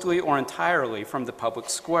mostly or entirely from the public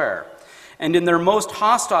square, And in their most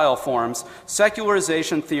hostile forms,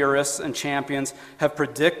 secularization theorists and champions have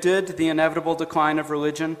predicted the inevitable decline of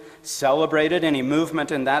religion, celebrated any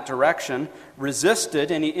movement in that direction,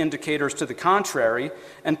 resisted any indicators to the contrary,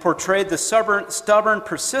 and portrayed the stubborn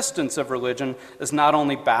persistence of religion as not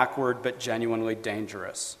only backward but genuinely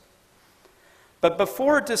dangerous. But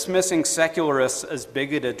before dismissing secularists as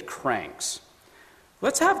bigoted cranks,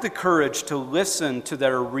 let's have the courage to listen to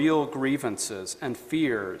their real grievances and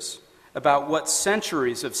fears about what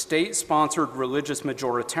centuries of state-sponsored religious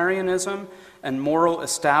majoritarianism and moral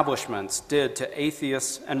establishments did to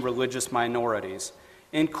atheists and religious minorities,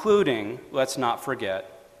 including, let's not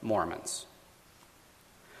forget, Mormons.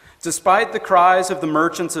 Despite the cries of the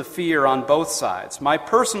merchants of fear on both sides, my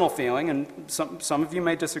personal feeling, and some of you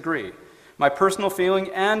may disagree, my personal feeling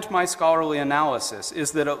and my scholarly analysis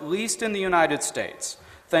is that at least in the United States,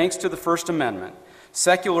 thanks to the First Amendment,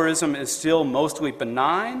 secularism is still mostly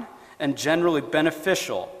benign and generally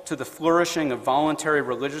beneficial to the flourishing of voluntary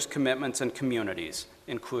religious commitments and communities,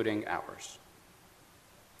 including ours.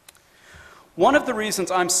 One of the reasons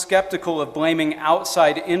I'm skeptical of blaming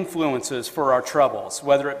outside influences for our troubles,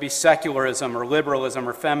 whether it be secularism or liberalism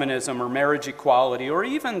or feminism or marriage equality or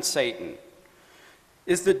even Satan,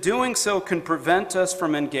 is that doing so can prevent us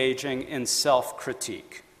from engaging in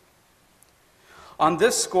self-critique. On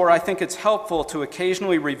this score, I think it's helpful to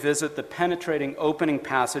occasionally revisit the penetrating opening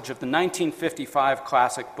passage of the 1955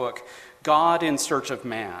 classic book, God in Search of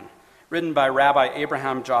Man, written by Rabbi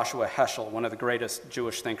Abraham Joshua Heschel, one of the greatest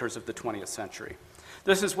Jewish thinkers of the 20th century.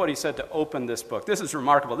 This is what he said to open this book. This is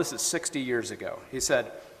remarkable. This is 60 years ago. He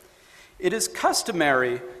said, "It is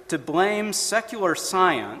customary to blame secular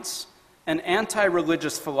science and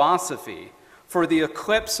anti-religious philosophy for the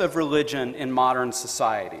eclipse of religion in modern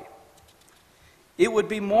society. It would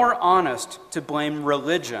be more honest to blame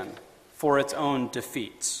religion for its own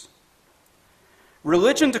defeats.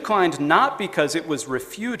 Religion declined not because it was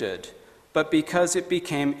refuted, but because it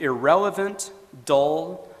became irrelevant,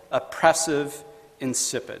 dull, oppressive,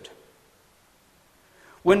 insipid.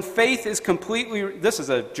 When faith is completely, this is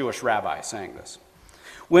a Jewish rabbi saying this,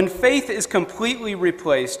 when faith is completely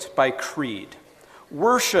replaced by creed,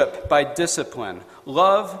 worship by discipline,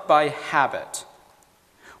 love by habit,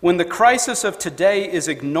 when the crisis of today is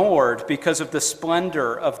ignored because of the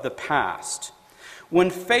splendor of the past, when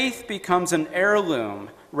faith becomes an heirloom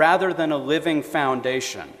rather than a living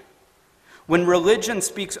foundation, when religion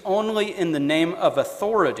speaks only in the name of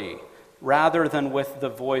authority rather than with the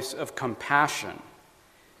voice of compassion,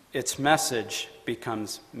 its message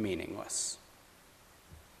becomes meaningless."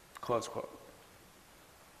 Close quote.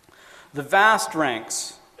 The vast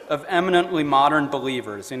ranks of eminently modern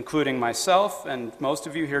believers, including myself and most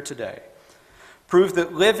of you here today, prove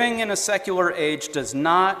that living in a secular age does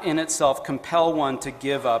not in itself compel one to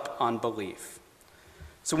give up on belief.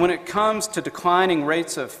 So when it comes to declining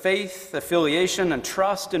rates of faith, affiliation, and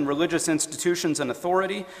trust in religious institutions and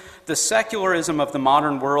authority, the secularism of the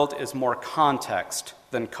modern world is more context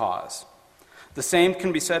than cause. The same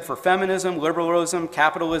can be said for feminism, liberalism,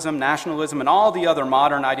 capitalism, nationalism, and all the other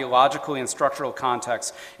modern ideologically and structural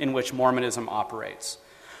contexts in which Mormonism operates.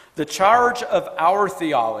 The charge of our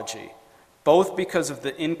theology, both because of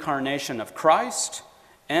the incarnation of Christ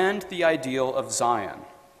and the ideal of Zion,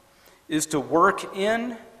 is to work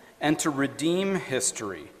in and to redeem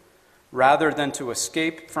history rather than to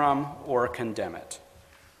escape from or condemn it.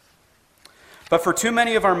 But for too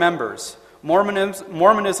many of our members,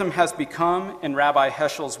 Mormonism has become, in Rabbi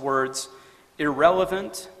Heschel's words,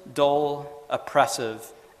 irrelevant, dull,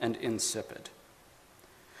 oppressive, and insipid.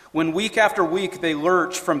 When week after week they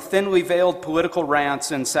lurch from thinly veiled political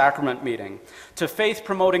rants in sacrament meeting, to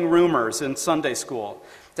faith-promoting rumors in Sunday school,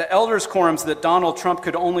 to elders' quorums that Donald Trump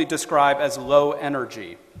could only describe as low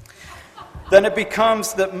energy, then it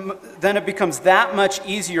becomes that much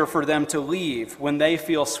easier for them to leave when they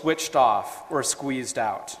feel switched off or squeezed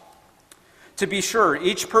out. To be sure,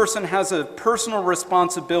 each person has a personal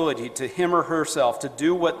responsibility to him or herself to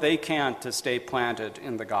do what they can to stay planted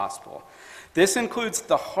in the gospel. This includes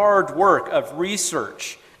the hard work of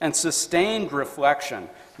research and sustained reflection,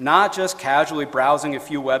 not just casually browsing a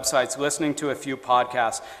few websites, listening to a few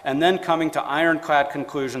podcasts, and then coming to ironclad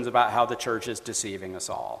conclusions about how the church is deceiving us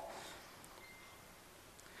all.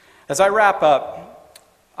 As I wrap up,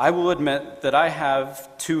 I will admit that I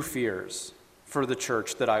have two fears for the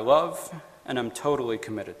church that I love and am totally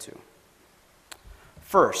committed to.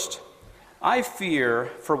 First, I fear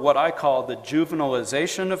for what I call the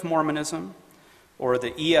juvenilization of Mormonism, or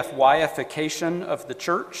the EFY-ification of the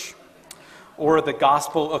church, or the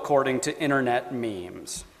gospel according to internet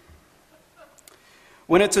memes.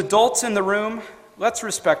 When it's adults in the room, let's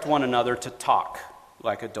respect one another to talk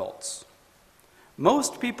like adults.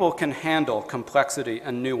 Most people can handle complexity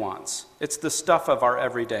and nuance. It's the stuff of our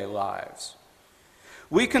everyday lives.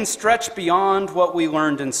 We can stretch beyond what we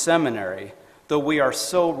learned in seminary, though we are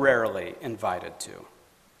so rarely invited to.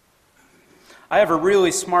 I have a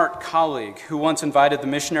really smart colleague who once invited the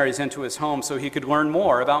missionaries into his home so he could learn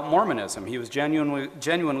more about Mormonism. He was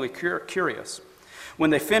genuinely curious. When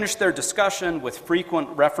they finished their discussion with frequent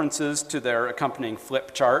references to their accompanying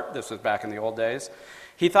flip chart, this was back in the old days,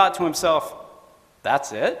 he thought to himself,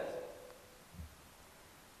 "That's it?"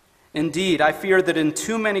 Indeed, I fear that in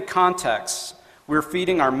too many contexts, we're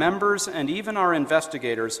feeding our members and even our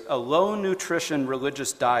investigators a low-nutrition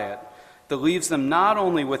religious diet that leaves them not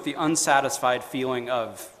only with the unsatisfied feeling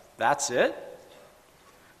of, "That's it?"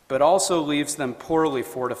 but also leaves them poorly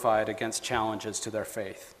fortified against challenges to their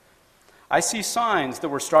faith. I see signs that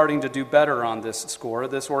we're starting to do better on this score.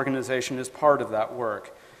 This organization is part of that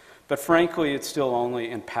work. But frankly, it's still only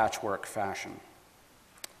in patchwork fashion.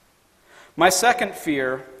 My second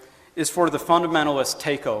fear is for the fundamentalist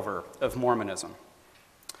takeover of Mormonism.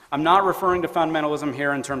 I'm not referring to fundamentalism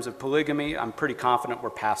here in terms of polygamy. I'm pretty confident we're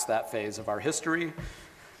past that phase of our history.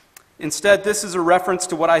 Instead, this is a reference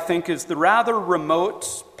to what I think is the rather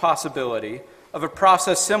remote possibility of a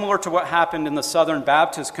process similar to what happened in the Southern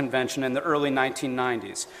Baptist Convention in the early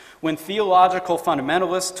 1990s, when theological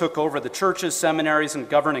fundamentalists took over the churches, seminaries, and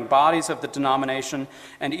governing bodies of the denomination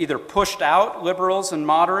and either pushed out liberals and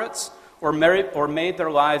moderates or made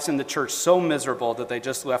their lives in the church so miserable that they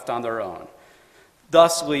just left on their own,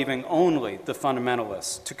 thus leaving only the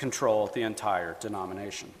fundamentalists to control the entire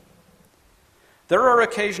denomination. There are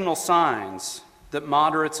occasional signs that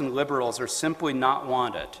moderates and liberals are simply not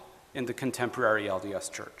wanted in the contemporary LDS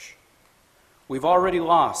Church. We've already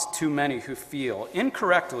lost too many who feel,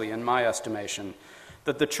 incorrectly in my estimation,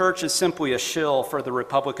 that the church is simply a shill for the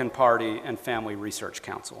Republican Party and Family Research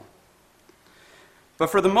Council. But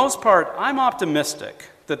for the most part, I'm optimistic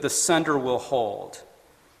that the center will hold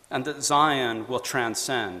and that Zion will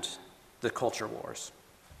transcend the culture wars.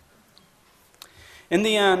 In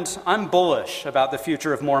the end, I'm bullish about the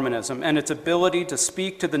future of Mormonism and its ability to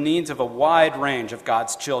speak to the needs of a wide range of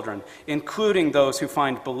God's children, including those who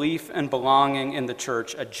find belief and belonging in the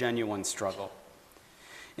church a genuine struggle.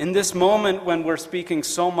 In this moment when we're speaking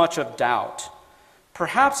so much of doubt,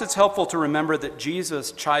 perhaps it's helpful to remember that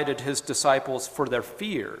Jesus chided his disciples for their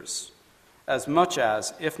fears as much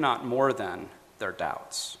as, if not more than, their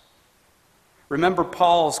doubts. Remember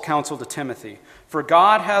Paul's counsel to Timothy, "For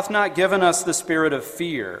God hath not given us the spirit of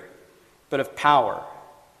fear, but of power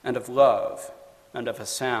and of love and of a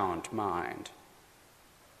sound mind."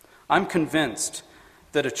 I'm convinced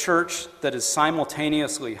that a church that is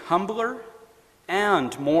simultaneously humbler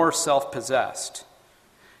and more self-possessed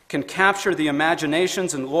can capture the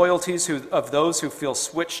imaginations and loyalties of those who feel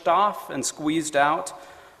switched off and squeezed out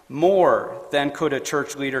more than could a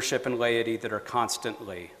church leadership and laity that are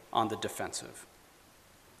constantly on the defensive.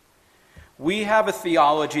 We have a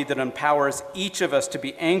theology that empowers each of us to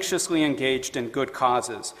be anxiously engaged in good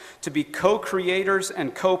causes, to be co-creators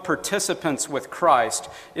and co-participants with Christ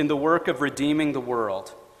in the work of redeeming the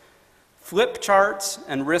world. Flip charts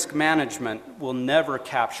and risk management will never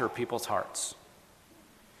capture people's hearts.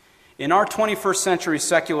 In our 21st century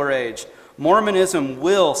secular age, Mormonism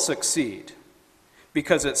will succeed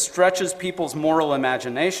because it stretches people's moral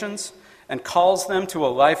imaginations and calls them to a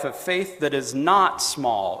life of faith that is not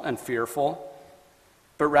small and fearful,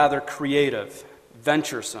 but rather creative,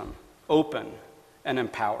 venturesome, open, and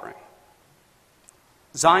empowering.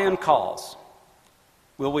 Zion calls.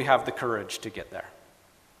 Will we have the courage to get there?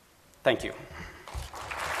 Thank you.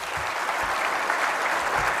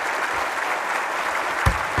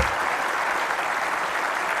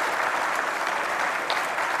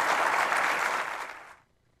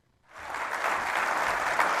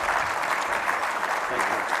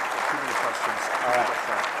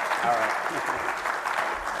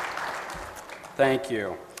 Thank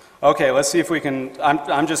you. Okay, let's see if we can.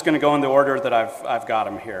 I'm just going to go in the order that I've got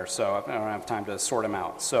them here, so I don't have time to sort them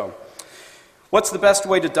out. So, what's the best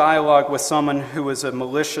way to dialogue with someone who is a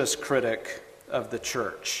malicious critic of the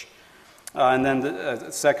church? And then the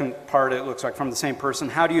second part, it looks like from the same person.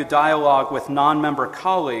 How do you dialogue with non-member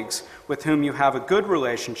colleagues with whom you have a good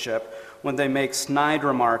relationship when they make snide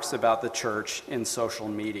remarks about the church in social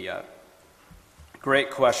media? Great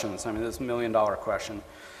questions. I mean, this is $1 million question.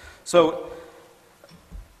 So,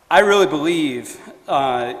 I really believe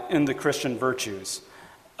in the Christian virtues.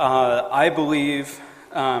 I believe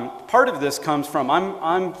part of this comes from,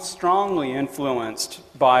 I'm strongly influenced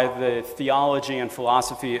by the theology and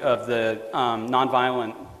philosophy of the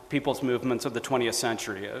nonviolent people's movements of the 20th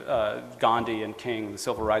century, Gandhi and King, the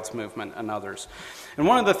civil rights movement, and others. And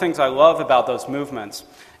one of the things I love about those movements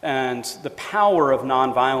and the power of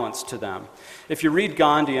nonviolence to them, if you read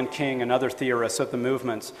Gandhi and King and other theorists of the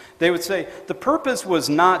movements, they would say the purpose was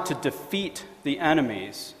not to defeat the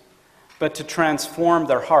enemies, but to transform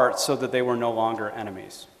their hearts so that they were no longer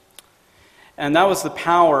enemies. And that was the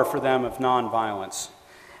power for them of nonviolence.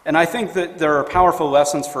 And I think that there are powerful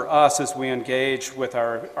lessons for us as we engage with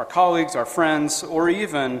our colleagues, our friends, or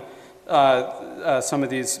even some of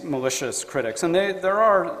these malicious critics. And there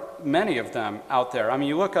are many of them out there. I mean,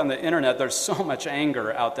 you look on the internet, there's so much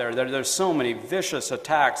anger out there. There's so many vicious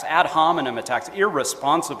attacks, ad hominem attacks,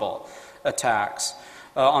 irresponsible attacks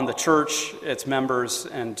on the church, its members,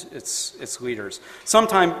 and its leaders.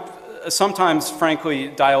 Sometimes, frankly,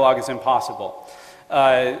 dialogue is impossible.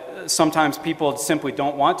 Sometimes people simply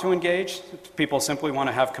don't want to engage. People simply want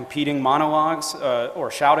to have competing monologues or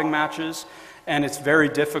shouting matches, and it's very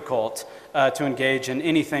difficult to engage in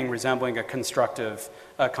anything resembling a constructive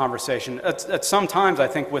conversation. At some times, I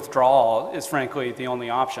think withdrawal is frankly the only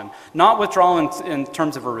option. Not withdrawal in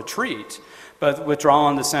terms of a retreat, but withdrawal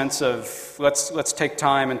in the sense of let's take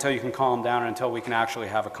time until you can calm down and until we can actually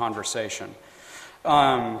have a conversation.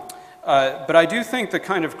 But I do think the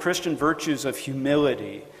kind of Christian virtues of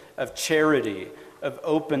humility, of charity, of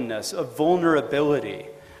openness, of vulnerability.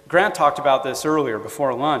 Grant talked about this earlier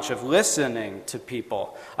before lunch, of listening to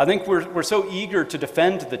people. I think we're so eager to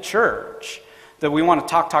defend the church that we want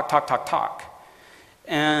to talk.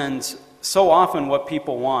 And so often what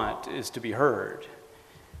people want is to be heard.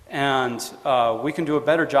 And we can do a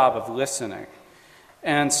better job of listening.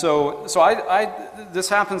 And so this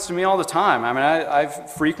happens to me all the time. I mean, I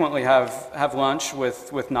frequently have lunch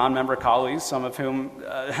with non-member colleagues, some of whom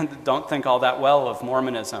don't think all that well of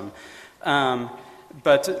Mormonism.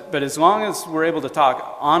 But as long as we're able to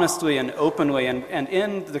talk honestly and openly and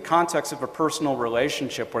in the context of a personal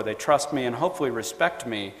relationship where they trust me and hopefully respect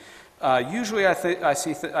me, usually I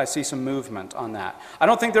see some movement on that. I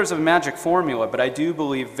don't think there's a magic formula, but I do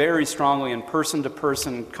believe very strongly in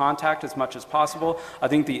person-to-person contact as much as possible. I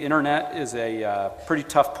think the internet is a pretty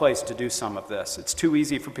tough place to do some of this. It's too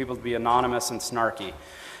easy for people to be anonymous and snarky.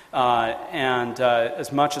 And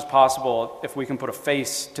as much as possible, if we can put a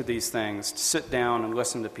face to these things, to sit down and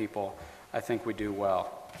listen to people, I think we do well.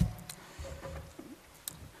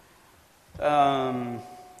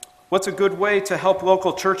 What's a good way to help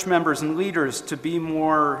local church members and leaders to be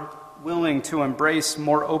more willing to embrace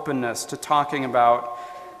more openness to talking about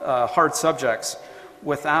hard subjects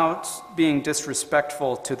without being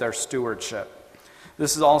disrespectful to their stewardship?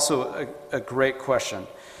 This is also a great question.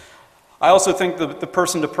 I also think the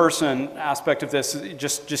person-to-person aspect of this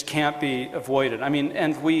just can't be avoided. I mean,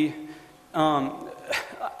 and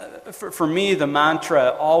for me, the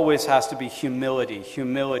mantra always has to be humility,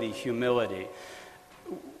 humility, humility.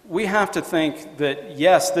 We have to think that,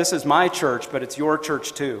 yes, this is my church, but it's your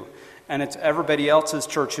church too. And it's everybody else's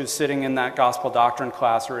church who's sitting in that gospel doctrine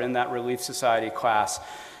class or in that Relief Society class.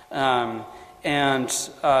 And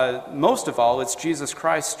most of all, it's Jesus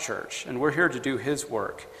Christ's church, and we're here to do his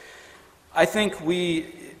work. I think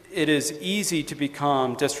it is easy to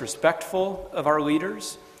become disrespectful of our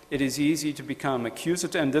leaders. It is easy to become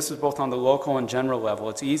accusatory, and this is both on the local and general level.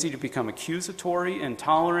 It's easy to become accusatory,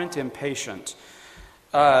 intolerant, impatient.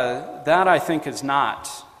 That, I think, is not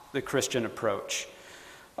the Christian approach.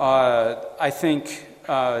 I think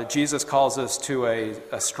Jesus calls us to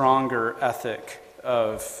a stronger ethic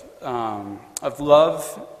of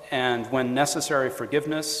love and, when necessary,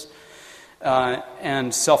 forgiveness,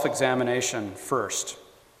 and self-examination first.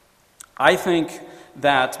 I think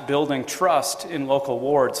that building trust in local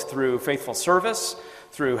wards through faithful service,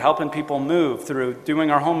 through helping people move, through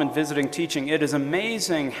doing our home and visiting teaching, it is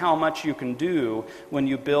amazing how much you can do when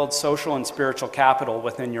you build social and spiritual capital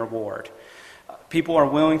within your ward. People are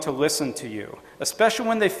willing to listen to you, especially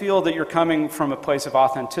when they feel that you're coming from a place of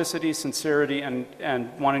authenticity, sincerity,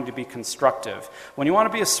 and wanting to be constructive. When you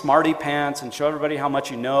want to be a smarty pants and show everybody how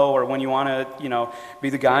much you know, or when you want to, be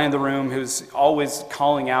the guy in the room who's always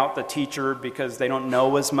calling out the teacher because they don't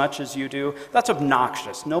know as much as you do, that's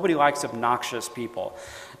obnoxious. Nobody likes obnoxious people.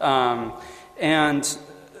 And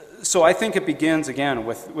so I think it begins, again,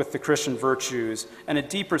 with the Christian virtues and a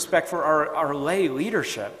deep respect for our lay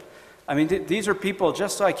leadership. I mean, these are people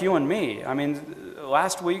just like you and me. I mean,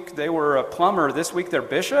 last week they were a plumber. This week they're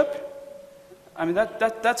bishop. I mean,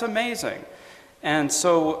 that's amazing. And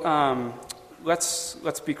so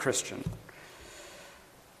let's be Christian.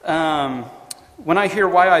 When I hear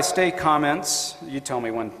why I stay comments, you tell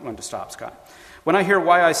me when to stop, Scott. When I hear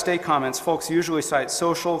why I stay comments, folks usually cite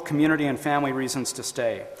social, community, and family reasons to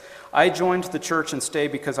stay. I joined the church and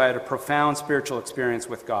stayed because I had a profound spiritual experience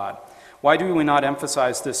with God. Why do we not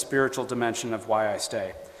emphasize this spiritual dimension of why I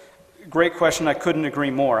stay? Great question. I couldn't agree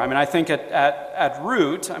more. I think at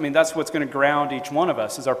root, that's what's going to ground each one of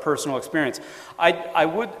us is our personal experience.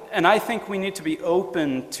 I think we need to be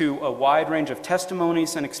open to a wide range of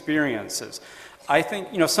testimonies and experiences. I think,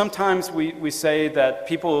 sometimes we say that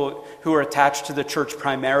people who are attached to the church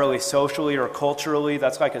primarily socially or culturally,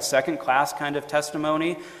 that's like a second-class kind of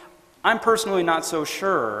testimony. I'm personally not so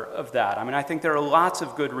sure of that. I think there are lots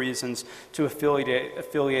of good reasons to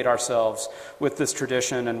affiliate ourselves with this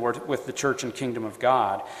tradition and with the church and kingdom of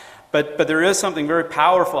God. But there is something very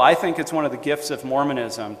powerful. I think it's one of the gifts of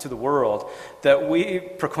Mormonism to the world that we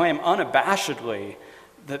proclaim unabashedly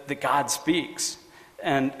that God speaks.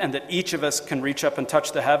 And that each of us can reach up and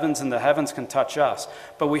touch the heavens, and the heavens can touch us.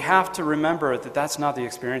 But we have to remember that that's not the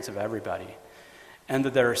experience of everybody. And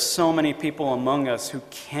that there are so many people among us who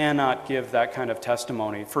cannot give that kind of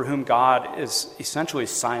testimony, for whom God is essentially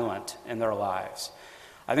silent in their lives.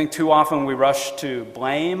 I think too often we rush to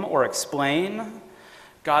blame or explain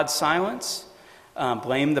God's silence,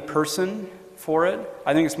 blame the person for it.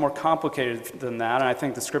 I think it's more complicated than that, and I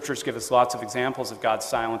think the scriptures give us lots of examples of God's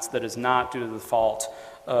silence that is not due to the fault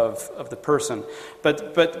of the person.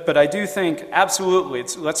 But I do think, absolutely,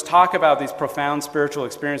 let's talk about these profound spiritual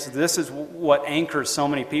experiences. This is what anchors so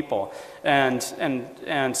many people, and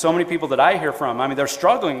so many people that I hear from. They're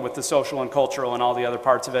struggling with the social and cultural and all the other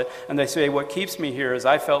parts of it, and they say, what keeps me here is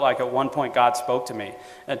I felt like at one point God spoke to me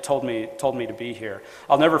and told me to be here.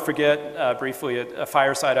 I'll never forget, briefly, a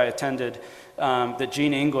fireside I attended that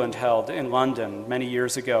Gene England held in London many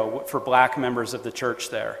years ago for black members of the church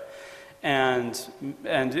there. And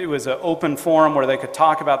it was an open forum where they could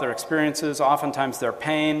talk about their experiences, oftentimes their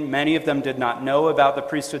pain. Many of them did not know about the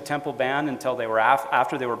priesthood temple ban until they were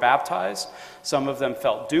after they were baptized. Some of them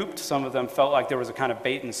felt duped. Some of them felt like there was a kind of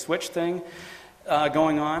bait and switch thing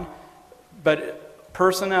going on. But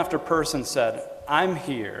person after person said, I'm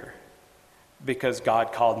here because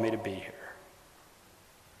God called me to be here.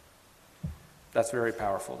 That's very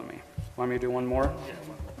powerful to me. Want me to do one more? Yeah.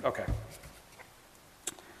 Okay.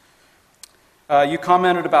 You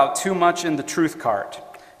commented about too much in the truth cart.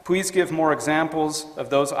 Please give more examples of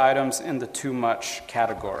those items in the too much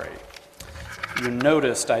category. You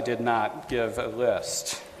noticed I did not give a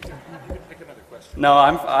list. You can pick another question. No,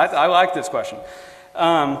 I like this question.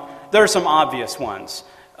 There are some obvious ones.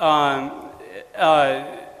 Adam-God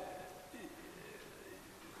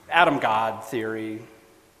theory,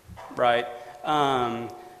 right?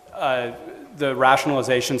 The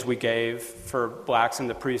rationalizations we gave for blacks in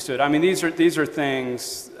the priesthood. These are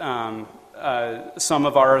things, some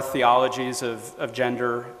of our theologies of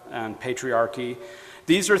gender and patriarchy.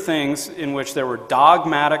 These are things in which there were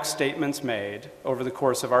dogmatic statements made over the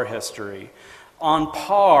course of our history, on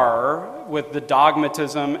par with the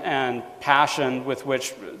dogmatism and passion with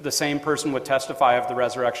which the same person would testify of the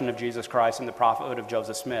resurrection of Jesus Christ and the prophethood of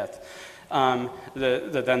Joseph Smith.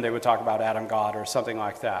 Then they would talk about Adam-God or something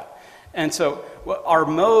like that. And so our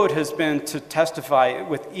mode has been to testify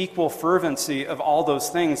with equal fervency of all those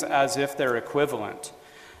things as if they're equivalent.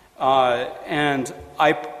 And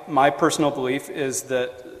my personal belief is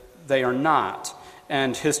that they are not.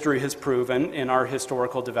 And history has proven in our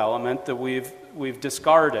historical development that we've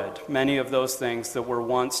discarded many of those things that were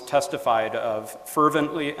once testified of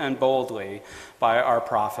fervently and boldly by our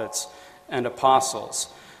prophets and apostles.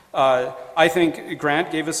 I think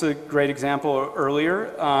Grant gave us a great example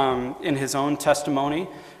earlier in his own testimony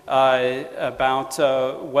about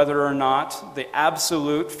whether or not the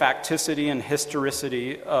absolute facticity and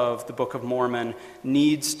historicity of the Book of Mormon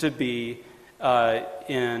needs to be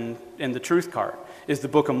in the truth cart. Is the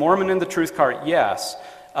Book of Mormon in the truth cart? Yes.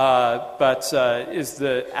 But is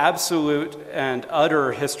the absolute and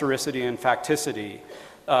utter historicity and facticity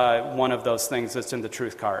one of those things that's in the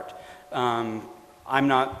truth cart? I'm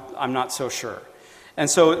not so sure. And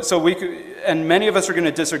so we could, and many of us are going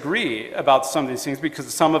to disagree about some of these things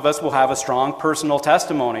because some of us will have a strong personal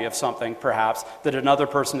testimony of something, perhaps, that another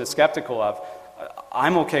person is skeptical of.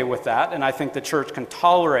 I'm okay with that, and I think the church can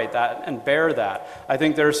tolerate that and bear that. I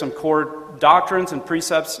think there are some core doctrines and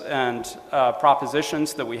precepts and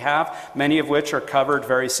propositions that we have, many of which are covered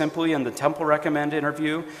very simply in the Temple Recommend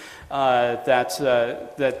interview, that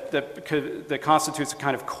constitutes a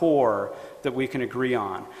kind of core that we can agree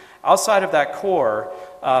on. Outside of that core,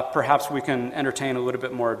 perhaps we can entertain a little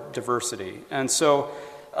bit more diversity. And so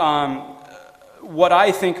what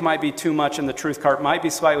I think might be too much in the truth cart might be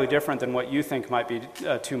slightly different than what you think might be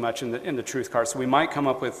too much in the truth cart. So we might come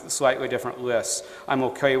up with slightly different lists. I'm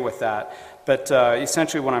okay with that. But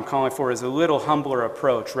essentially what I'm calling for is a little humbler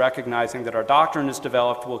approach, recognizing that our doctrine is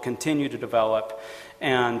developed, will continue to develop,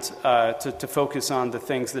 and to focus on the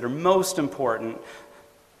things that are most important: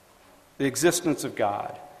 the existence of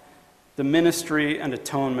God, the ministry and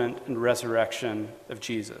atonement and resurrection of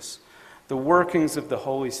Jesus, the workings of the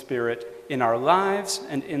Holy Spirit in our lives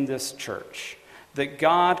and in this church. That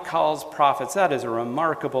God calls prophets, that is a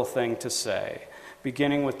remarkable thing to say,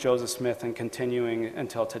 beginning with Joseph Smith and continuing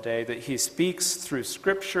until today, that he speaks through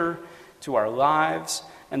Scripture to our lives,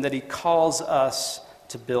 and that he calls us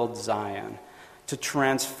to build Zion, to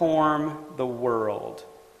transform the world.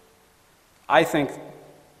 I think,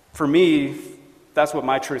 for me, that's what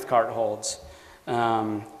my truth cart holds,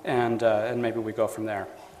 and maybe we go from there.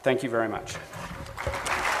 Thank you very much.